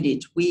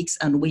decided weeks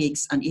and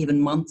even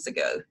months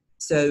ago.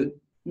 So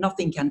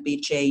nothing can be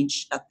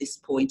changed at this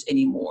point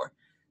anymore.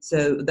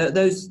 So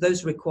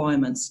those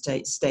requirements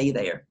stay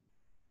there.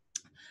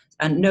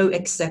 And no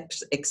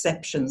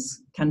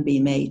exceptions can be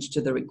made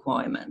to the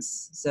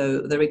requirements.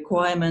 So the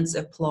requirements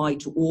apply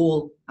to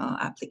all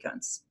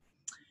applicants.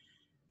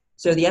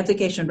 So the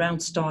application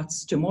round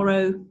starts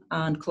tomorrow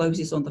and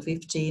closes on the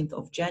 15th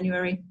of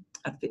January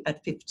at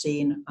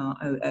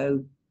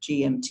 15:00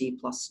 GMT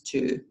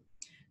 +2.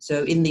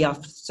 So in the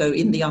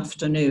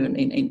afternoon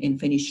in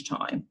Finnish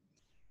time.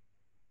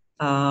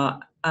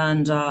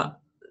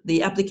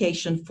 The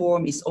application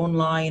form is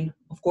online.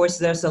 Of course,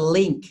 there's a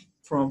link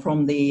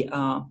from the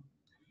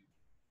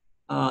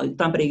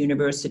Tampere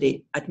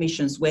University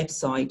admissions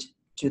website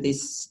to this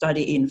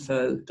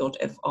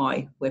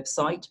studyinfo.fi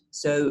website.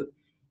 So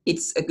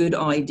it's a good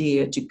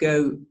idea to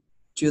go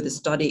to the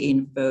study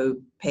info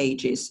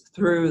pages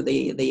through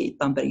the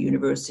Tampere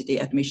University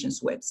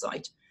admissions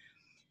website.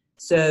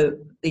 So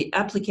the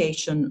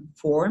application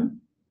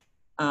form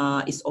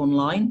is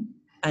online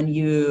and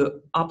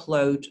you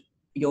upload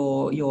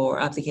your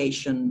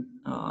application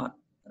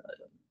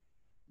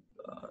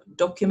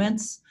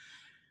documents,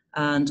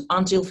 and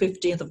until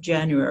 15th of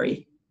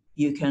January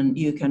you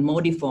can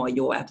modify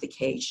your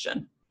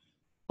application.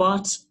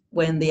 But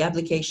when the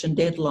application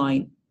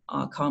deadline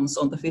comes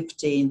on the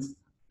 15th,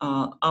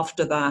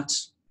 after that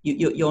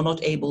you're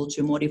not able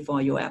to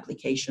modify your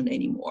application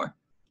anymore.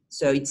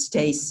 So it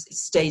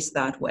stays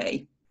that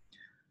way.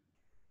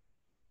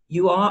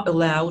 You are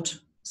allowed.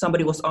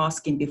 Somebody was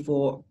asking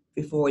before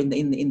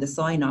in the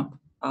sign up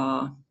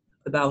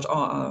about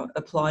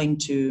applying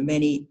to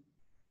many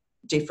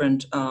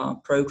different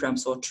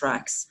programs or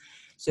tracks.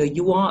 So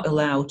you are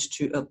allowed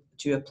to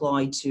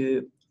apply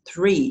to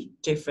 3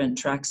 different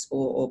tracks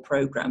or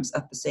programs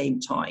at the same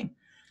time,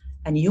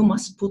 and you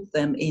must put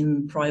them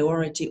in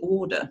priority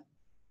order.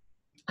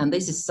 And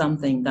this is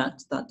something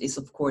that is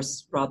of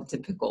course rather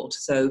difficult.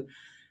 So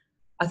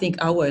I think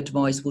our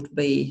advice would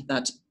be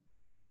that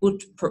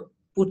put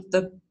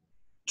the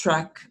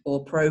track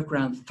or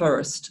program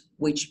first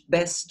which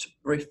best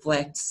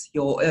reflects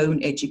your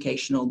own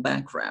educational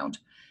background.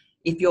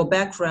 If your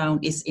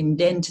background is in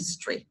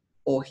dentistry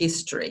or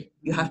history,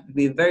 you have to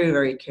be very,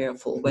 very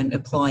careful when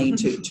applying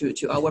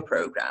to our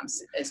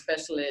programs.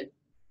 Especially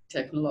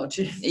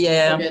technology.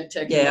 Yeah, Forget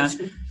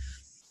technology. yeah.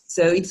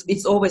 So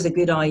it's always a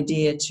good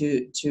idea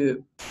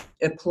to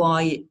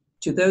apply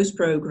to those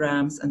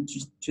programs and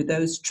to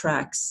those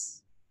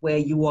tracks where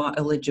you are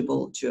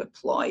eligible to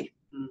apply.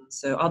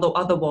 So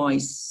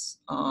otherwise,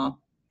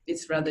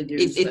 it's rather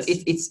useless.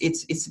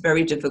 It's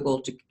very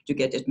difficult to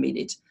get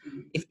admitted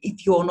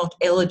if you're not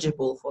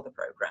eligible for the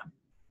program.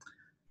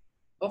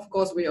 Of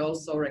course, we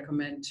also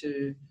recommend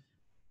to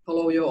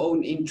follow your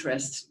own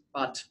interests,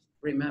 but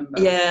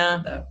remember.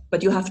 Yeah,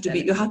 but you have to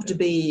be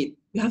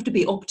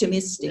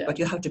optimistic, but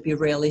you have to be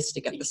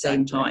realistic at the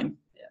same time.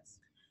 Yes.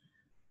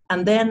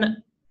 And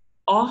then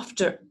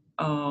after,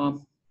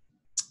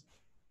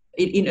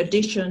 in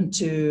addition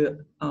to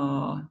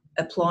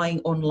applying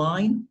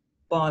online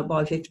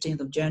by 15th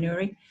of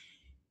January,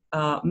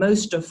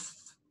 most of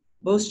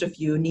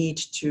you need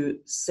to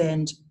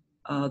send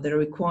the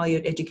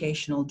required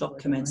educational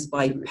documents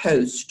by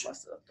post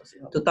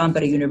to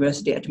Tampere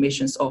University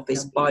Admissions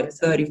Office by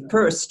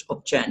 31st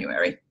of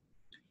January.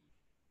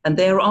 And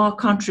there are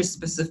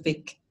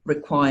country-specific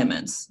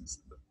requirements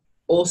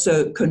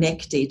also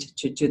connected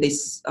to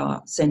this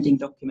sending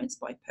documents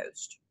by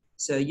post.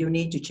 So you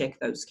need to check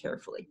those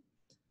carefully.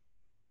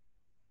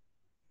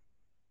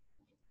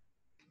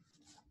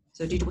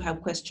 So did we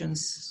have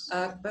questions?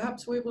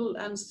 Perhaps we will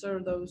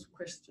answer those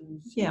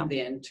questions in the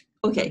end.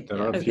 Okay.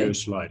 There are a few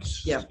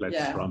slides. Yeah.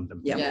 Let's run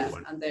them. Yeah,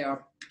 and they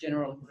are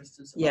general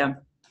questions.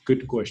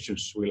 Good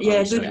questions. We'll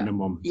answer in a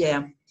moment.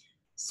 Yeah.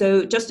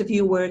 So just a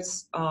few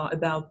words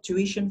about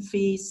tuition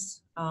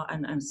fees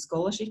and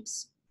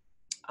scholarships.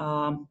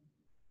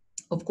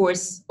 Of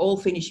course, all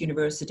Finnish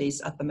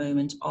universities at the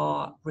moment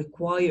are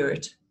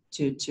required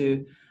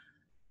to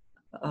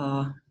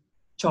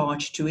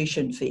charge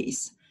tuition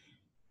fees.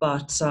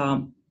 But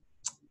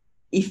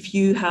if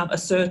you have a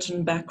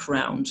certain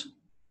background,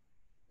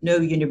 no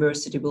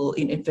university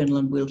in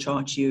Finland will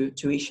charge you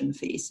tuition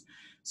fees.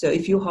 So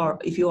if you are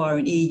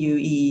an EU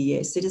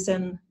EEA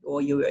citizen,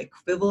 or you're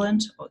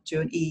equivalent to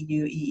an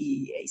EU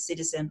EEA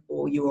citizen,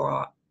 or you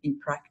are in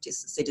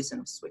practice a citizen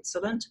of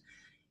Switzerland,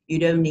 you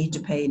don't need to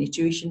pay any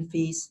tuition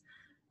fees.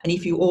 And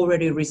if you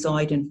already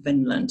reside in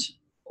Finland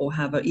or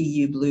have an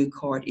EU blue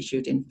card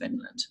issued in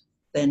Finland,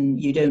 then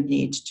you don't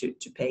need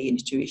to pay any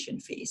tuition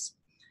fees.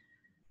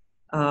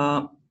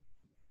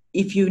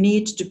 If you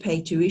need to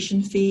pay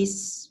tuition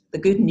fees, the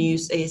good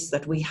news is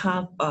that we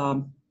have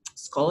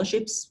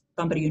scholarships.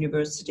 Tampere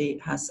University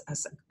has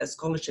a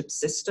scholarship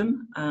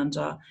system, and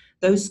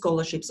those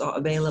scholarships are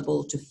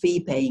available to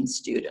fee-paying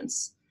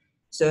students.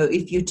 So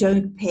if you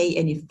don't pay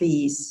any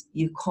fees,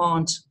 you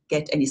can't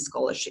get any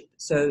scholarship.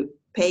 So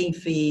paying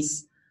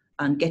fees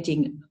and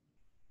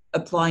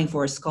applying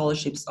for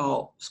scholarships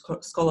are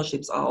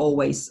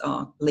always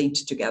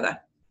linked together.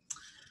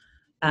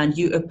 And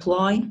you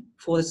apply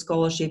for the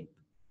scholarship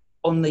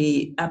on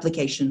the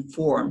application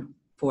form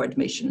for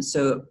admission.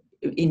 So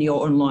in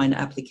your online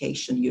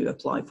application, you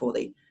apply for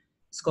the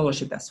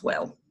scholarship as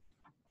well.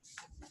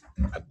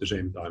 At the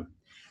same time.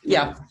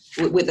 Yeah,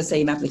 with the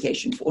same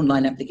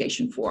online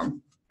application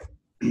form.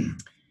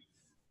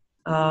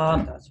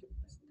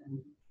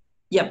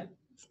 Yeah,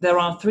 there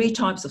are 3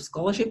 types of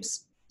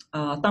scholarships.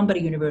 Tampere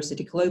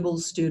University Global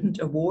Student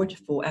Award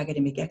for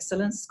Academic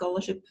Excellence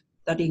Scholarship.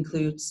 That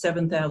includes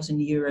 7,000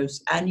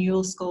 euros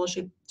annual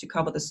scholarship to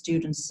cover the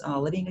students'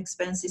 living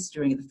expenses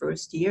during the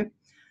first year,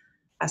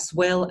 as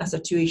well as a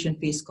tuition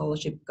fee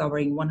scholarship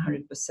covering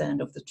 100%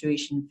 of the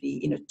tuition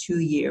fee in a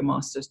 2-year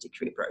master's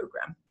degree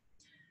program.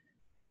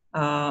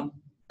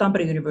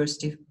 Tampere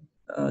University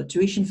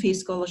tuition fee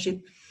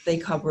scholarship, they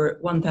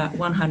cover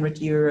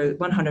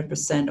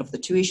 100% of the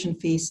tuition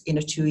fees in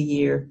a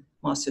 2-year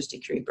master's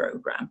degree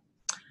program.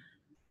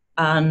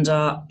 And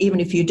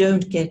even if you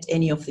don't get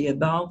any of the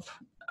above,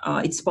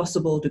 it's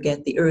possible to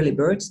get the early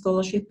bird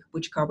scholarship,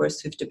 which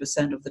covers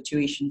 50% of the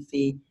tuition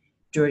fee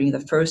during the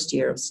first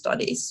year of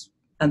studies.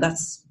 And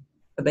that's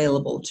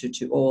available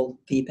to all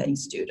fee-paying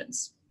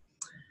students.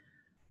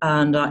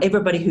 And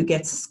everybody who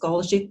gets a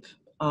scholarship,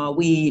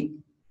 we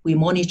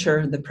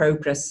monitor the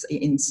progress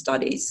in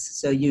studies.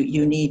 So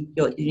you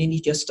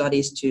need your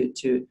studies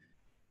to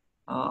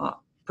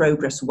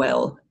progress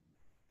well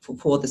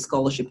for the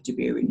scholarship to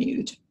be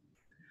renewed.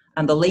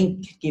 And the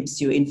link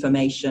gives you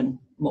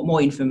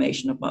more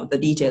information about the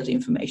detailed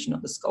information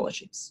of the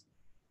scholarships.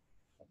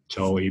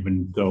 So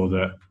even though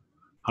the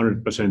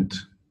 100%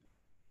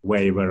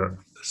 waiver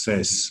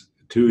says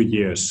 2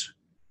 years,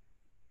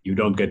 you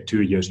don't get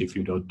 2 years if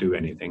you don't do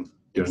anything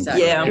during the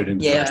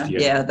first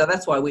year. Yeah,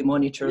 that's why we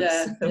monitor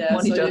so the you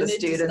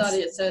students. need to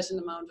study a certain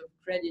amount of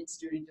credits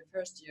during the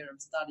first year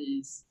of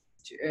studies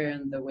to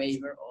earn the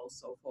waiver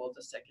also for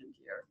the second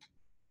year.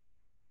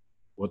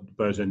 What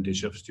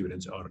percentage of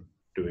students are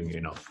doing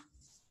enough?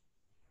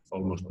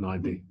 almost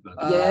 90.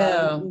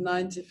 Yeah.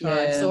 95.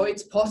 Yeah. So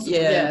it's possible.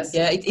 Yeah, Yes.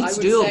 yeah, I it's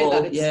would say doable.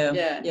 that it's-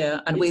 Yeah,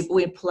 yeah, and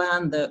we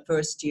plan the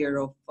first year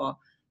of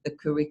the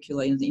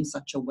curricula in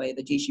such a way,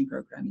 the teaching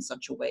program in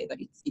such a way that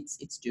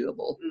it's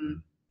doable,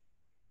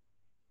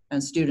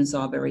 and students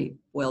are very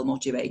well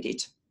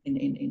motivated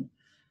in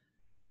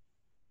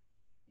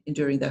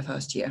during their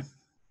first year.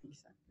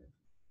 Exactly.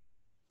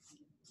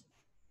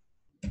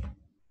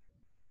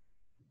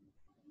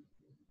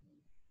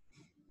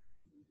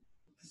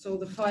 So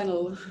the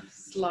final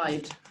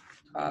slide.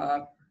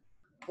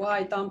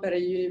 Why Tampere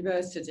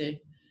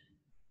University?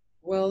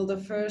 Well, the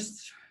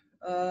first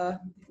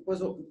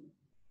was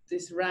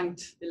this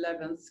ranked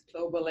 11th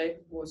globally,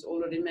 was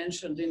already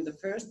mentioned in the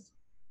first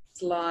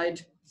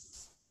slide.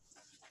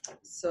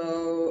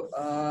 So,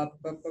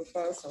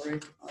 sorry.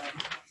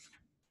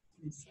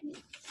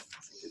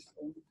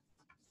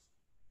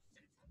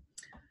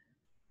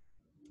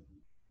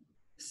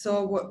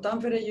 So what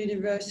Tampere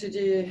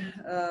University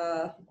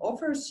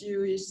offers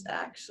you is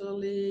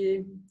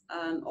actually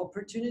an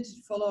opportunity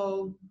to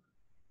follow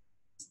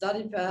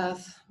study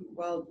path,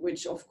 well,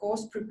 which of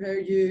course prepare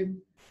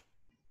you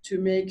to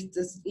make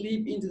this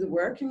leap into the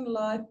working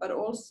life, but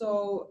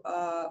also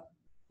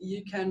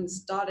you can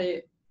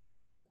study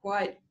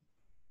quite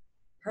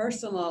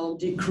personal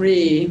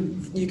degree.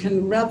 You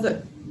can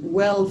rather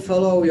well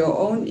follow your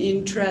own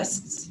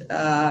interests,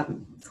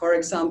 for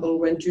example,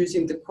 when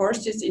choosing the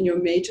courses in your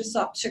major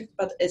subject,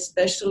 but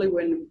especially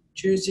when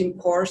choosing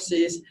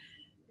courses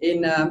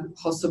in a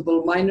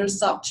possible minor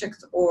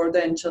subject or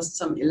then just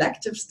some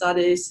elective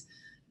studies.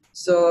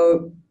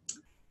 So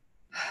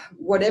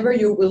whatever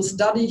you will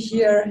study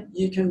here,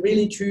 you can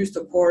really choose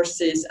the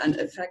courses and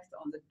effect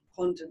on the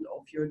content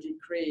of your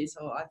degree.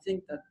 So I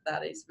think that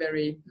that is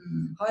very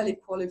highly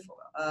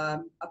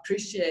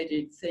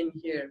appreciated thing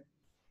here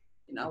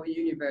in our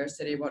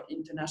university, what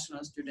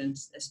international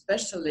students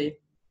especially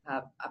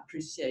have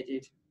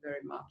appreciated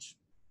very much.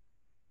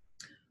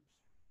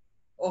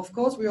 Of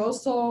course, we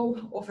also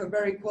offer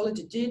very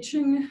quality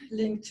teaching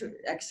linked to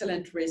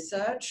excellent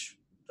research.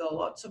 There are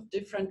lots of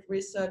different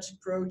research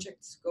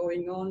projects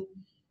going on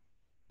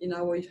in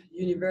our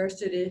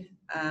university,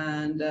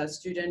 and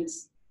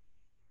students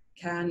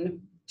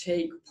can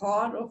take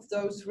part of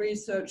those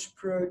research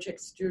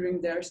projects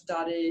during their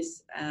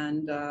studies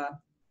and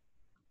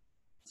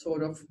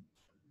sort of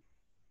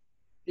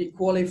be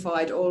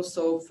qualified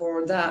also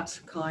for that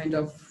kind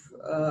of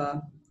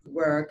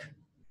work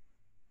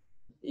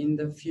in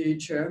the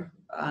future.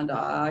 And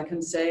I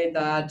can say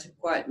that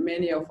quite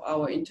many of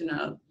our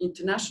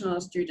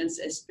international students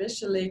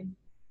especially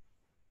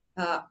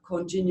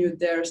continued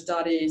their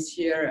studies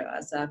here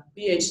as a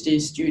PhD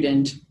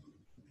student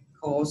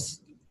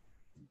course.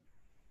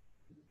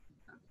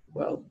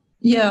 Well,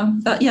 yeah,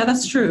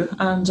 that's true.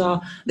 And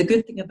the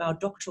good thing about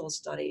doctoral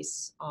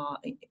studies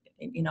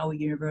in our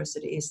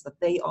university is that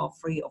they are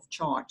free of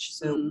charge.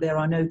 So there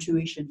are no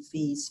tuition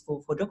fees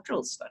for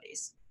doctoral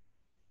studies.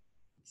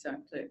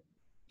 Exactly.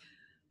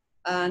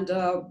 And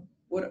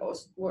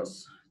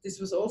this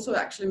was also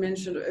actually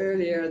mentioned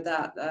earlier,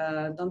 that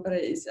Tampere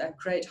is a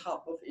great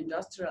hub of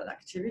industrial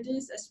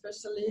activities,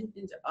 especially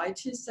in the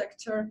IT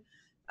sector.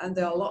 And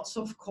there are lots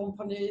of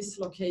companies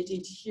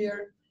located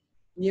here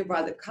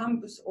nearby the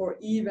campus or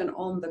even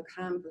on the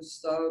campus.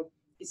 So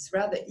it's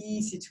rather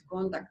easy to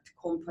contact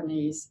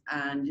companies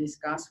and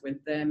discuss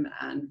with them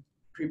and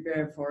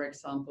prepare, for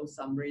example,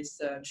 some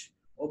research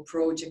or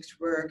project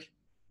work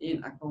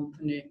in a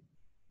company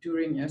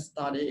during your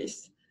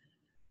studies.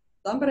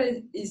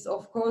 Tampere is,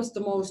 of course,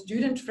 the most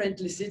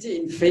student-friendly city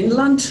in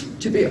Finland,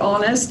 to be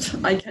honest,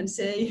 I can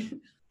say.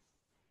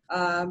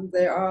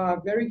 There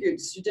are very good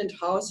student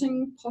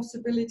housing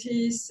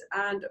possibilities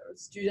and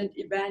student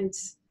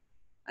events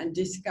and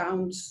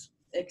discounts,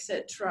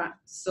 etc.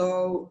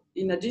 So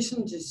in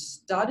addition to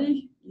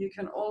study, you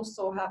can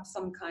also have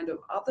some kind of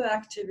other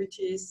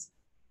activities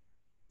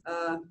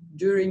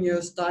during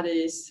your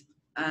studies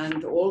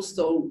and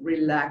also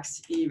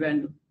relax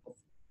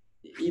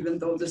even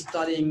though the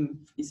studying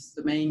is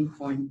the main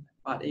point,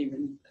 but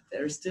even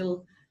there are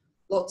still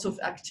lots of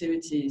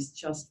activities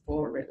just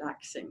for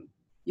relaxing.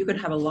 You can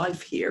have a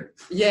life here.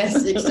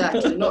 Yes,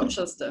 exactly. Not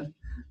just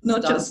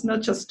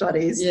not just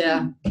studies.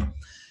 Yeah.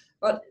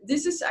 But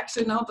this is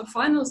actually now the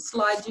final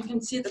slide. You can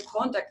see the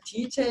contact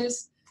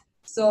details.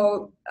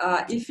 So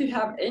if you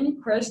have any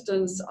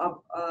questions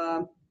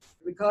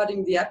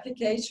regarding the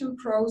application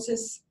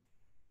process,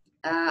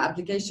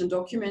 application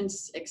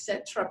documents,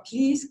 etc.,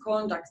 please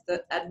contact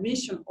the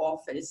admission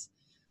office.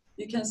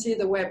 You can see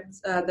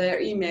their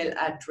email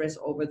address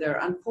over there.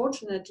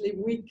 Unfortunately,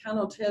 we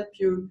cannot help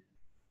you,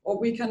 or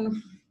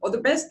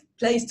the best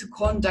place to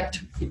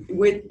contact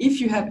with if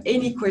you have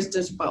any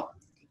questions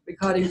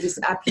regarding this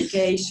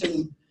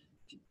application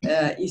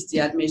is the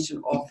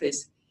admission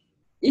office.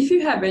 If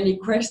you have any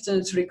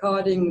questions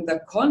regarding the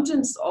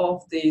contents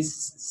of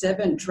these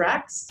 7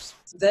 tracks,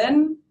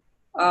 then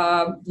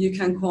you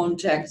can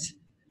contact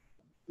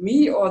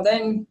me or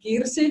then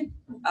Kirsi,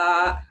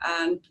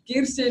 and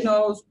Kirsi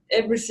knows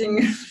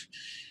everything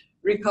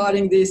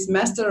regarding this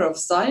Master of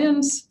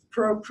Science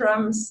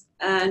programs.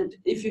 And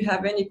if you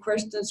have any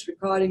questions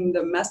regarding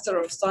the Master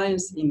of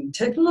Science in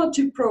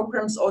Technology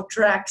programs or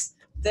tracks,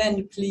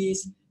 then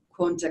please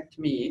contact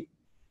me.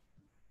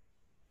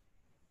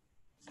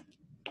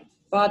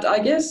 But I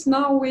guess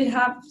now we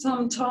have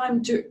some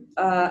time to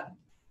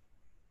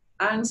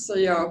answer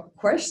your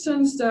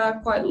questions. There are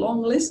quite a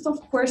long list of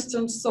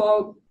questions,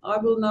 so I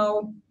will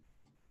now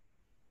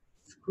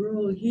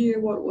scroll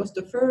here. What was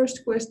the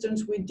first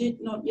questions we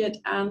did not yet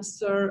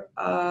answer?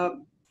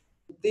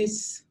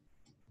 This.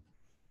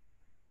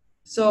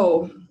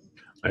 So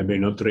maybe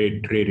not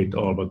read it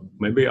all, but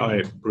maybe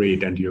I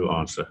read and you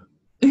answer.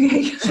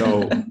 Okay.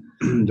 So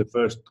the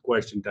first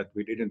question that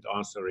we didn't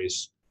answer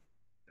is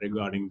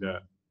regarding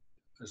the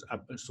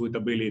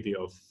suitability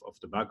of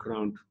the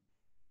background.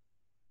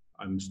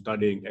 I'm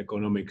studying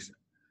economics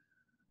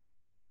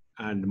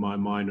and my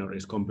minor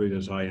is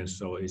computer science,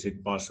 so is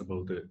it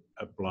possible to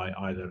apply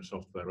either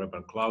software web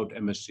and cloud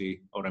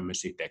MSc or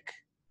MSc Tech?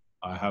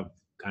 I have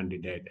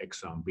candidate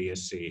exam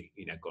BSc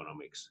in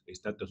economics.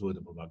 Is that a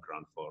suitable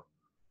background for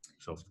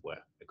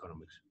software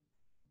economics?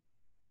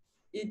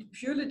 it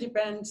purely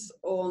depends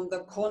on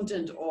the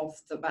content of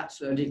the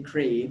bachelor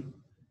degree.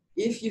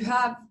 If you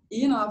have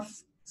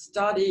enough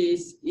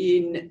studies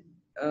in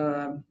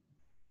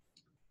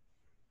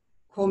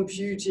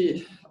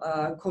computer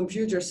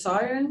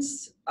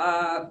science,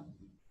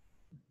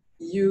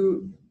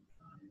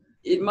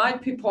 it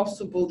might be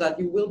possible that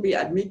you will be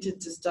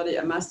admitted to study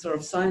a Master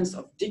of Science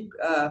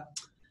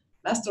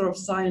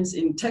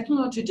in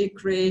Technology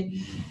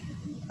degree.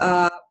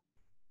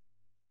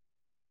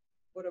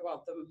 What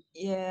about them?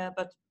 Yeah,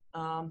 but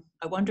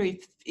I wonder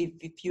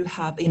if you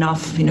have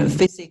enough,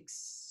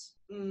 physics,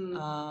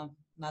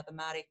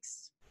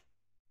 mathematics.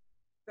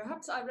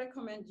 Perhaps I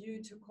recommend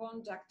you to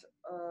contact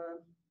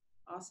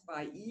us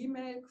by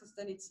email, because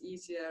then it's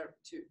easier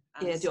to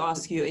answer. Yeah,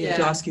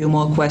 to ask you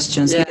more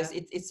questions, Yeah. because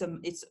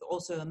it's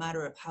also a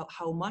matter of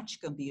how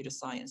much computer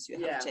science you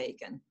have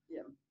taken.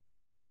 Yeah.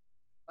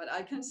 But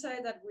I can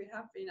say that we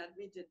have been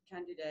admitted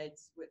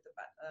candidates with the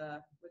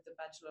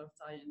Bachelor of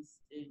Science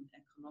in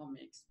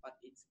Economics, but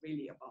it's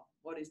really about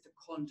what is the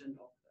content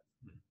of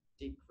the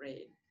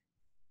degree.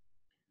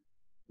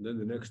 Then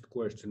the next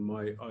question,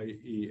 my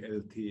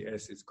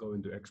IELTS is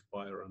going to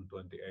expire on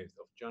 28th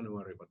of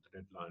January, but the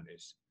deadline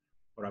is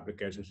for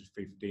applications is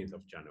 15th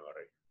of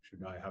January.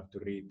 Should I have to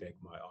retake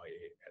my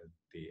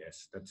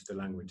IELTS? That's the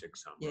language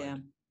exam, Yeah.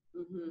 right?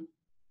 Mm-hmm.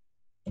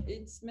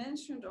 It's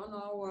mentioned on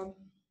our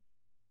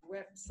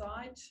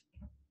website.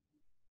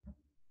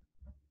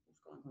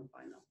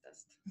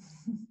 Test.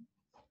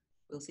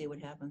 We'll see what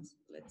happens.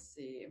 Let's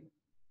see.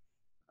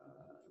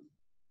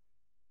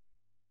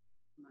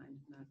 Mä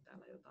en näe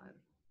täällä jotain.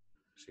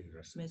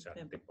 Siirrä se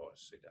chatti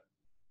pois sitä.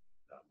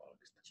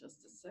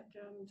 Just a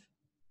second.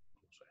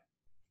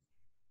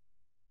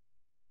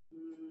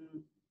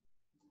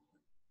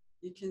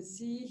 You can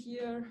see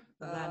here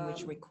the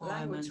language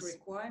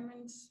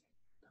requirements.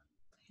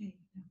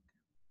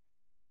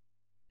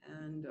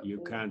 And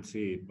you can't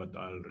see it, but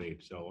I'll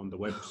read. So on the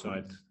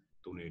website,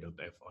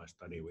 tuni.fi,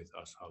 study with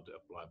us how to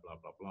apply, blah,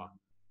 blah, blah.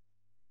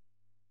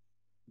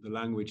 The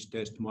language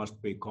test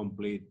must be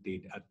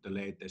completed at the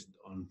latest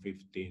on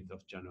 15th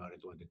of January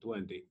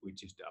 2020,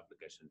 which is the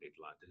application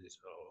deadline. This is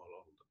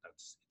all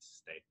that's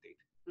stated.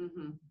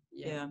 Mm-hmm.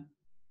 Yeah.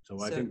 So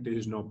I think this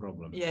is no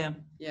problem. Yeah.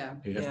 Yeah.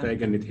 He has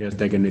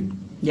taken it.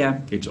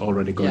 Yeah. It's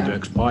already going to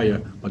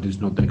expire, but it's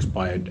not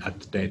expired at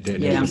the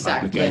date of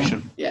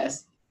application. Yeah.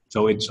 Yes.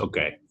 So it's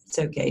okay. It's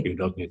okay. You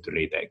don't need to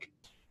retake.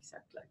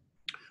 Exactly.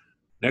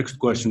 Next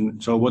question.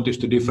 So what is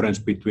the difference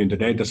between the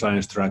data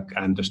science track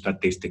and the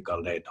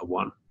statistical data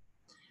one?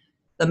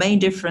 The main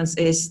difference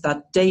is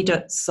that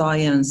data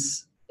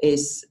science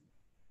is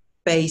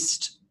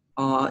based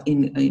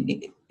in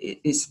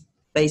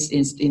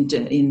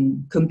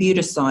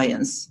computer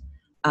science,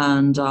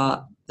 and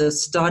the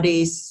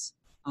studies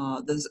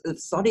are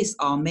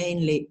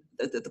mainly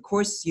the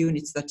course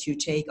units that you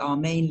take are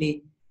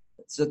mainly.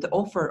 So the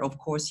offer of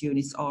course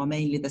units are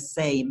mainly the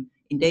same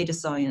in data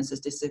science,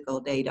 statistical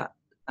data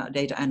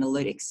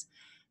analytics.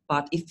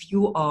 But if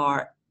you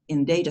are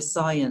in data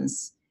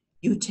science,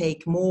 you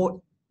take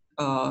more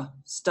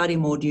study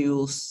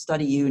modules,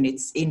 study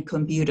units in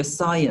computer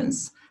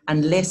science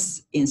and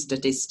less in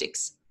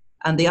statistics.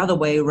 And the other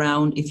way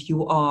around, if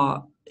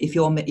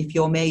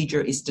your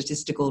major is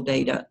statistical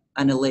data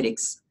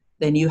analytics,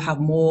 then you have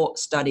more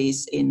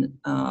studies in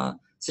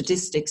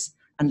statistics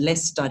and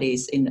less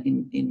studies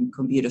in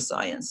computer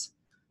science.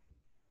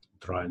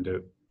 Trying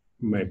to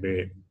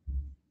maybe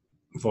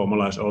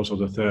formalize also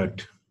the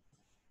third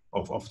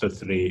of the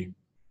three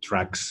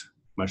tracks,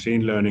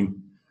 machine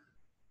learning,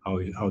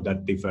 how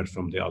that differs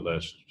from the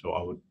others. So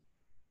I would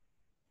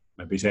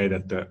maybe say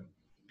that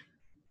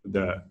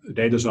the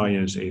data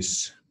science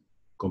is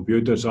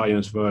computer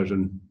science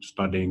version,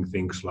 studying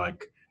things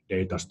like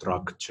data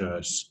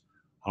structures,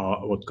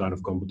 what kind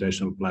of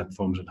computational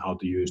platforms and how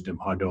to use them,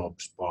 Hadoop,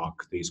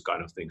 Spark, these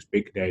kind of things,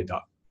 big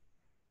data,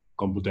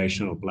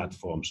 computational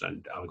platforms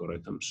and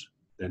algorithms.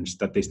 Then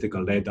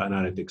statistical data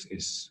analytics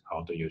is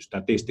how to use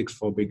statistics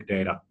for big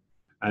data,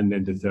 And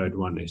then the third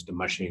one is the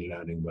machine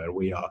learning, where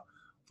we are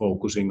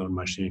focusing on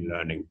machine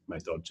learning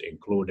methods,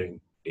 including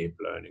deep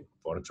learning.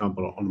 For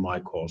example, on my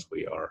course,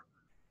 we are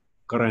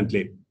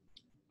currently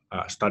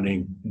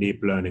studying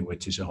deep learning,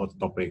 which is a hot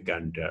topic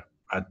and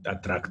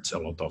attracts a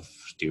lot of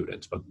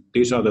students. But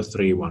these are the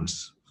three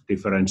ones.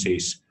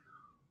 Differences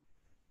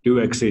do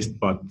exist,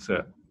 but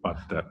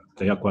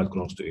they are quite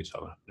close to each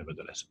other,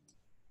 nevertheless.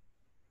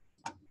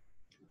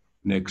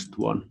 Next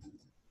one.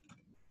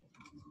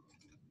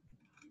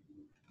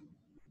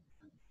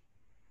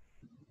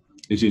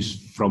 This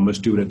is from a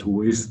student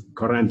who is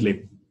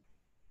currently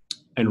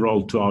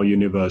enrolled to our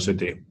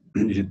university.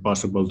 Is it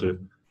possible to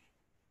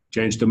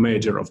change the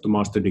major of the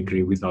master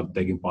degree without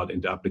taking part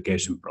in the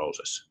application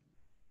process?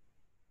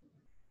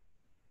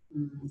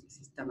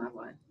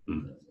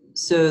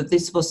 So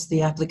this was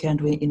the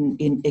applicant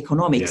in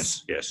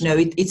economics? Yes. No,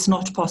 it's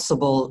not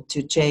possible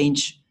to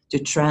change, to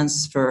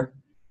transfer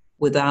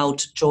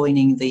without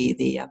joining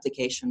the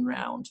application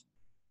round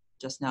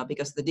just now,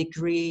 because the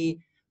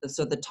degree,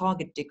 so the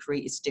target degree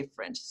is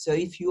different. So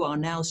if you are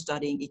now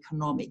studying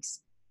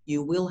economics,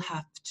 you will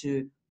have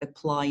to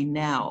apply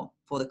now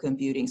for the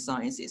computing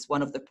sciences,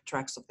 one of the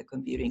tracks of the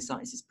computing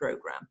sciences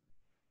program.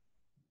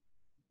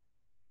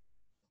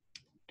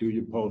 Do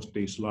you post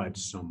these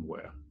slides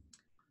somewhere?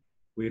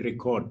 We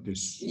record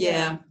this.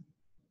 Yeah.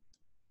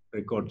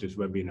 Record this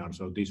webinar,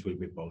 so this will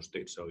be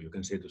posted, so you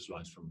can see the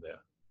slides from there.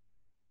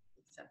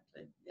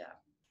 Exactly. Yeah.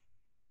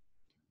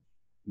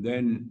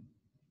 Then,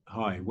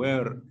 hi,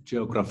 where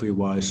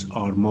geography-wise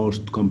are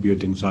most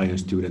computing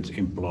science students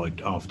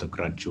employed after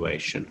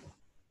graduation?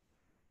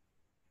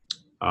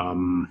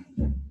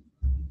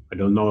 I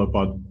don't know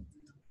about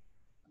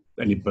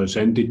any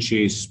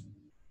percentages.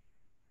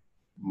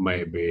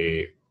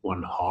 Maybe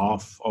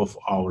 1/2 of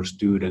our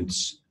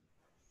students,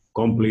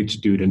 complete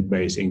student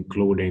base,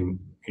 including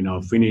in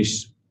our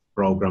Finnish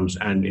programs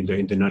and in the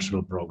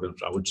international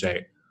programs, I would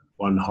say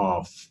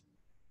 1/2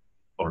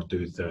 or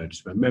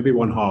 2/3, maybe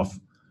 1/2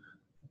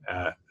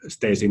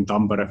 stays in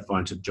Tampere,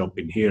 finds a job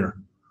in here.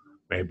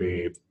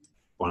 Maybe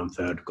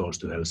 1/3 goes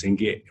to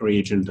Helsinki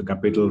region, the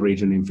capital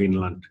region in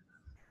Finland,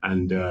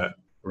 and the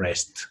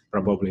rest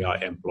probably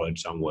are employed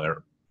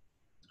somewhere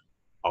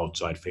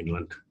outside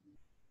Finland.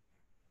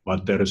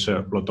 But there is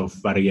a lot of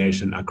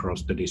variation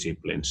across the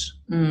disciplines.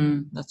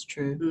 That's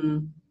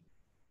true.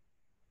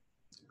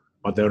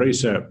 But there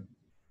is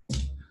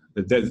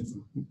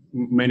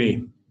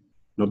many,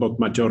 not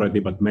majority,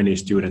 but many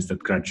students that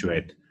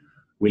graduate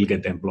will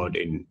get employed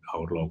in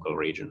our local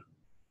region.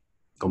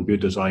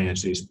 Computer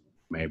sciences,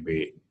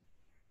 maybe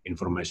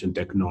information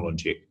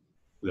technology,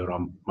 there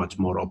are much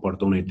more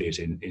opportunities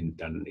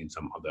than in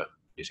some other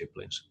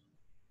disciplines.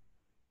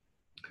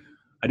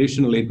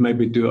 Additionally, it may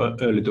be too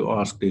early to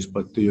ask this,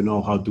 but do you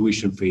know how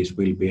tuition fees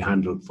will be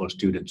handled for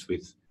students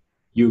with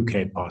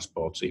UK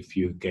passports if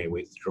UK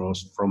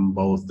withdraws from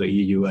both the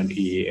EU and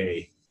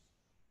EEA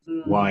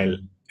while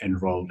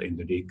enrolled in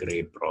the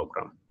degree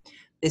program?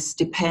 This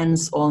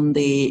depends on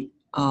the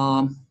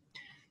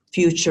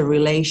future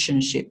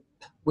relationship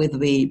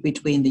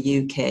between the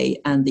UK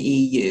and the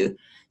EU.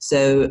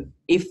 So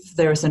if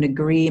there's an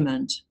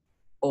agreement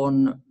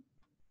on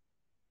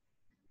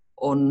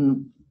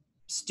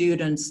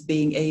students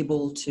being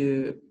able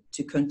to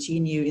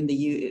continue in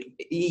the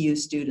EU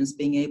students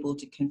being able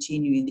to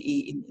continue in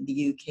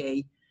the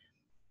UK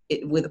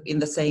in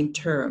the same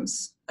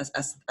terms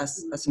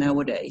as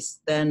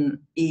nowadays, then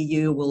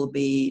EU will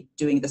be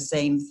doing the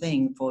same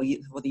thing for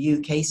the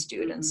UK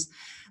students.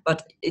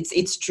 But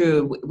it's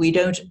true, we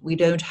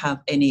don't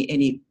have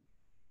any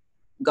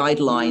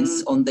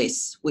guidelines on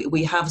this.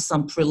 We have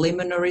some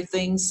preliminary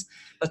things,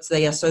 but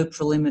they are so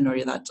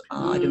preliminary that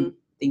I don't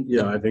think.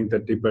 Yeah, I think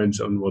that depends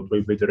on what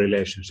will be the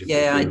relationship.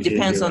 Yeah, it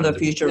depends on the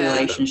future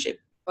relationship.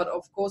 But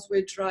of course,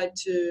 we try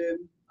to,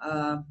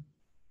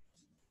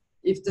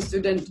 if the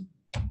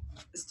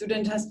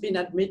student has been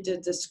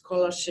admitted to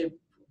scholarship,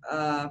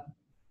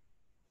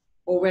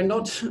 or we're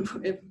not,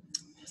 if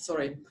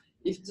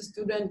the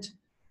student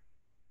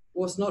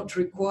was not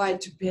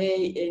required to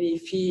pay any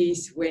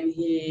fees when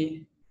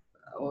he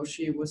or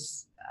she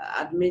was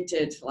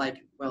admitted,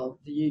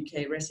 the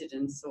UK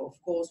residents, so of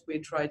course we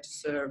try to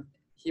serve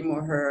him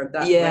or her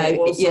that way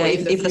also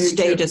if the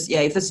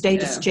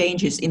status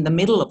changes in the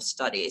middle of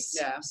studies,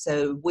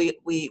 so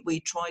we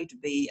try to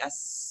be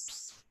as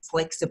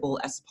flexible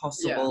as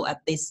possible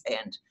at this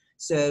end.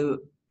 So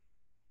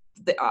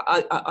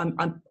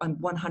I'm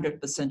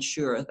 100%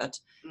 sure that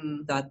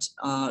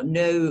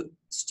no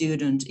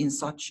student in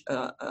such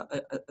a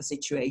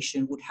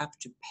situation would have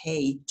to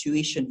pay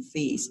tuition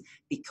fees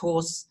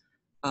because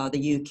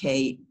the UK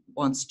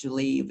wants to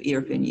leave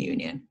European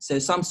Union. So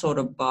some sort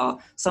of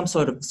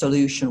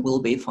solution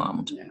will be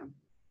found. Yeah.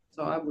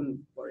 So I wouldn't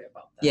worry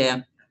about that.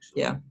 Yeah.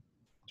 Actually. Yeah.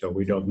 So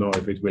we don't know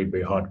if it will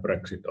be hard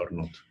Brexit or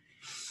not.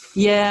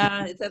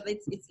 Yeah,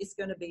 it's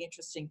going to be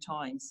interesting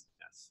times.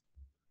 Yes.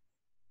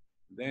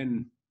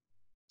 Then,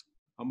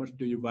 how much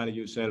do you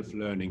value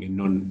self-learning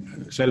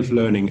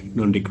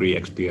non-degree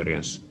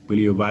experience?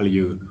 Will you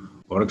value,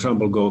 for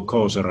example,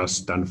 Coursera's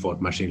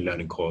Stanford machine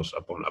learning course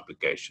upon application?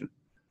 application?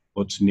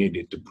 What's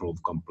needed to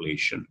prove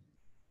completion?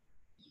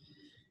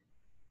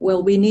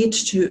 Well, we need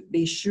to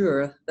be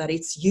sure that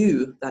it's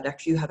you that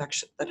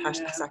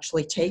has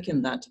actually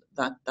taken that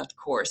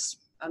course.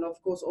 And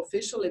of course,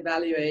 official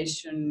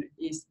evaluation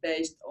is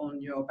based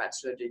on your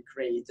bachelor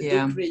degree, the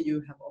degree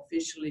you have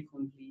officially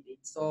completed.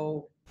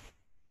 So,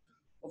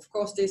 of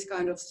course, this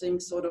kind of thing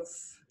sort of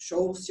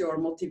shows your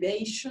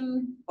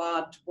motivation,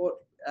 but what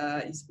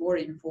is more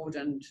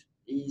important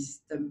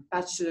is the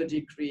bachelor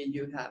degree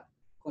you have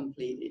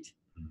completed.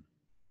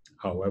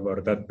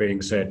 However, that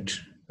being said,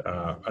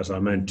 as I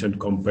mentioned,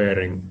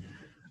 comparing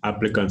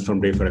applicants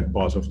from different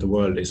parts of the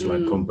world is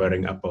like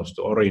comparing apples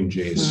to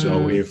oranges.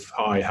 So if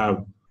I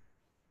have,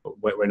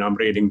 when I'm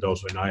reading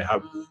those, when I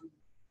have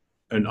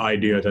an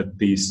idea that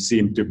these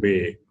seem to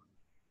be,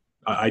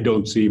 I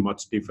don't see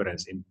much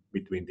difference in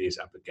between these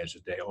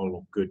applications. They all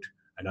look good,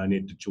 and I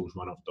need to choose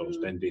one of those.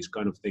 Then these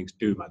kind of things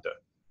do matter.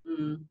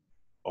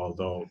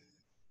 Although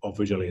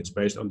officially it's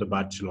based on the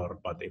bachelor,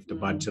 but if the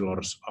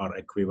bachelors are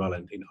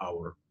equivalent in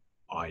our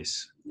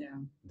eyes,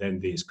 then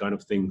these kind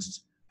of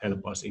things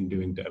help us in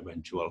doing the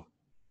eventual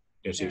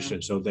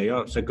decision. So they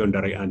are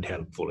secondary and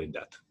helpful in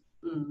that.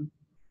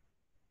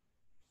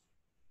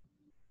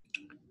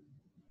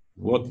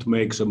 What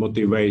makes a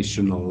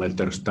motivational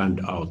letter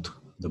stand out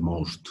the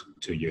most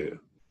to you?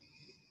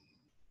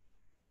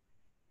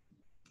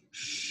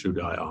 Should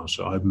I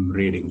answer? I'm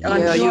reading.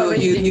 Yeah,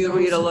 you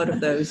read a lot of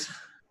those.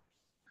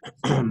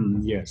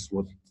 Yes,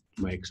 what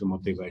makes a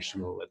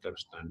motivational letter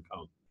stand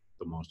out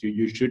the most?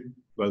 You should,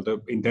 well,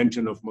 the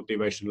intention of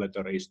motivation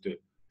letter is to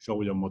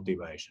show your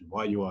motivation,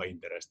 why you are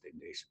interested in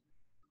this.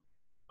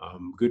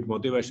 Good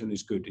motivation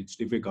is good. It's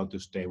difficult to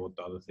state what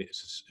are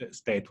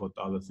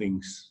the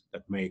things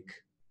that make,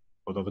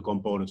 what are the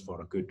components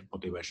for a good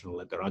motivational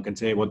letter. I can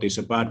say what is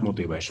a bad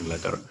motivation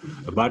letter.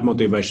 A bad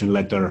motivation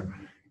letter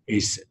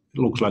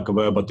looks like a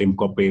verbatim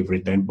copy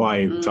written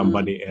by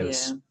somebody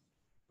else.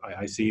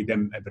 I see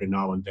them every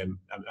now and then,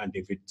 and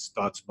if it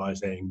starts by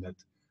saying that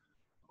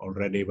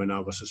already when I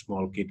was a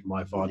small kid,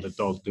 my father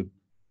told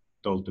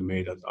to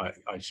me that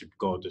I should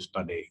go to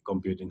study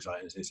computing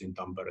sciences in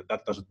Tampere.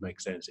 That doesn't make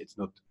sense. It's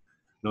not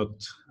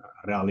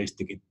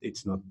realistic.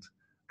 It's not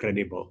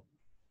credible.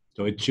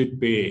 So it should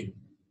be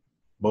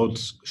both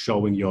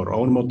showing your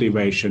own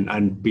motivation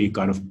and be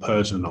kind of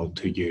personal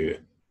to you,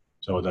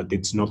 so that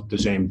it's not the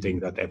same thing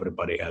that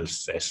everybody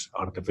else says.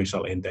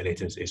 Artificial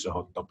intelligence is a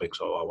hot topic,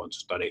 so I want to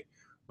study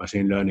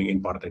machine learning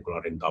in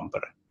particular in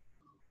Tampere.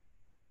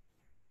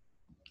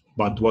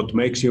 But what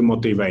makes you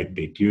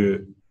motivated?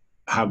 You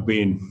have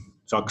been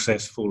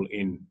successful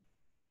in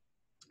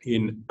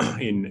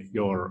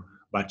your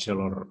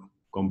bachelor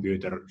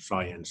computer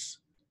science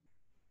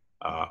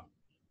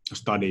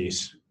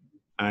studies,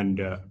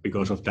 and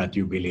because of that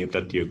you believe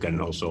that you can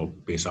also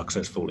be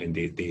successful in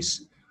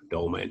these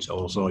domains.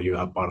 Also, you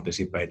have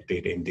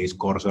participated in these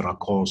Coursera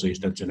courses.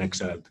 That's an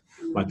excellent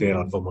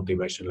material for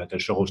motivation letter.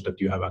 Shows that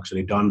you have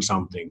actually done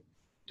something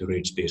to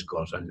reach these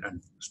goals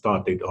and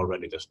started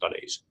already the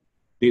studies.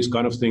 These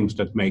kind of things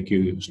that make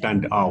you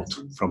stand out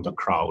from the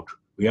crowd.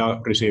 We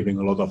are receiving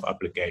a lot of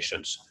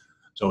applications,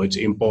 so it's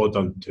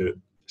important to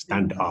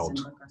stand out.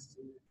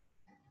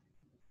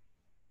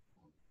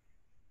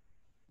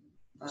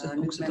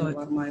 Onko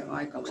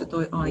se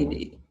toi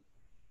ID?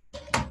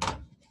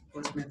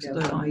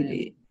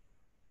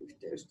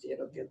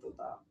 Yhteystiedot ja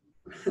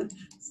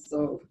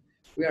So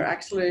we are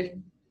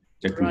actually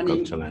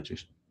technical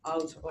challenges.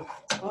 Out of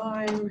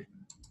time.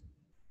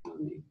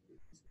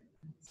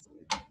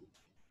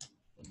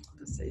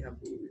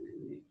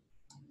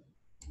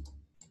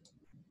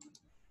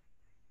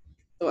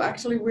 So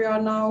actually we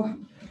are now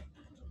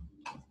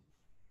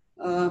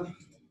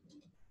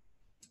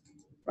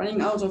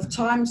running out of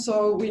time,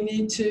 so we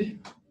need to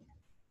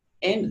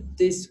end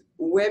this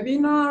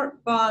webinar,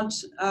 but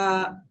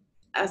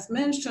as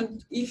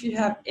mentioned, if you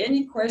have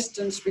any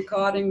questions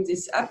regarding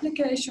this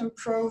application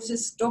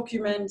process,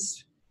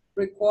 documents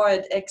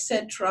required,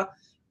 etc.,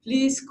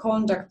 please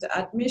contact the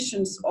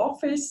admissions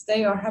office.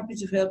 They are happy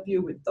to help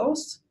you with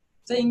those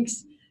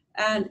things.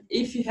 And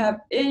if you have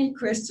any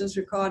questions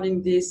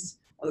regarding this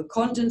or the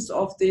contents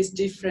of these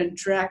different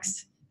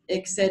tracks,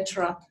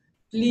 etc.,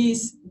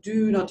 please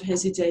do not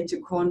hesitate to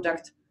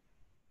contact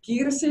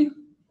Kirsi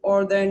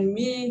or then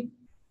me.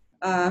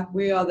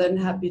 We are then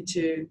happy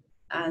to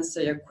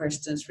answer your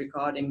questions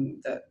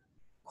regarding the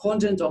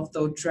content of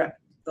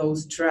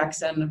those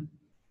tracks and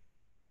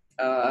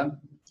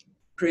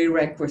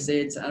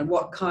prerequisites and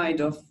what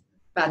kind of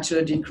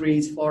bachelor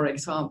degrees, for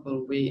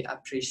example, we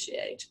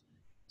appreciate.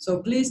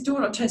 So please do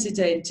not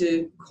hesitate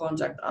to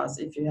contact us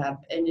if you have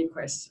any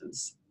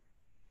questions.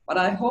 But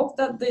I hope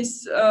that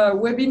this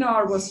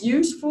webinar was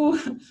useful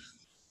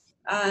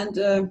and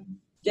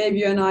gave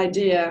you an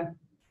idea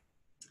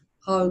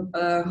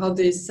how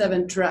these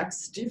 7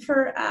 tracks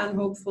differ, and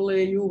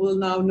hopefully you will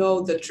now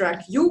know the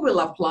track you will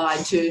apply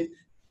to,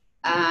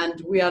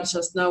 and we are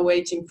just now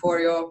waiting for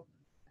your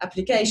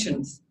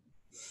applications.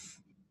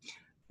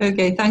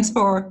 Okay, thanks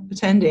for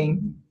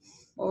attending.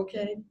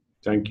 Okay.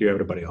 Thank you,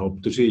 everybody.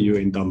 Hope to see you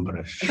in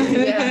Tampere.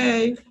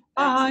 Okay.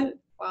 Bye.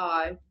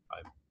 Bye.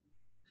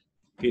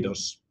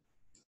 Kiitos.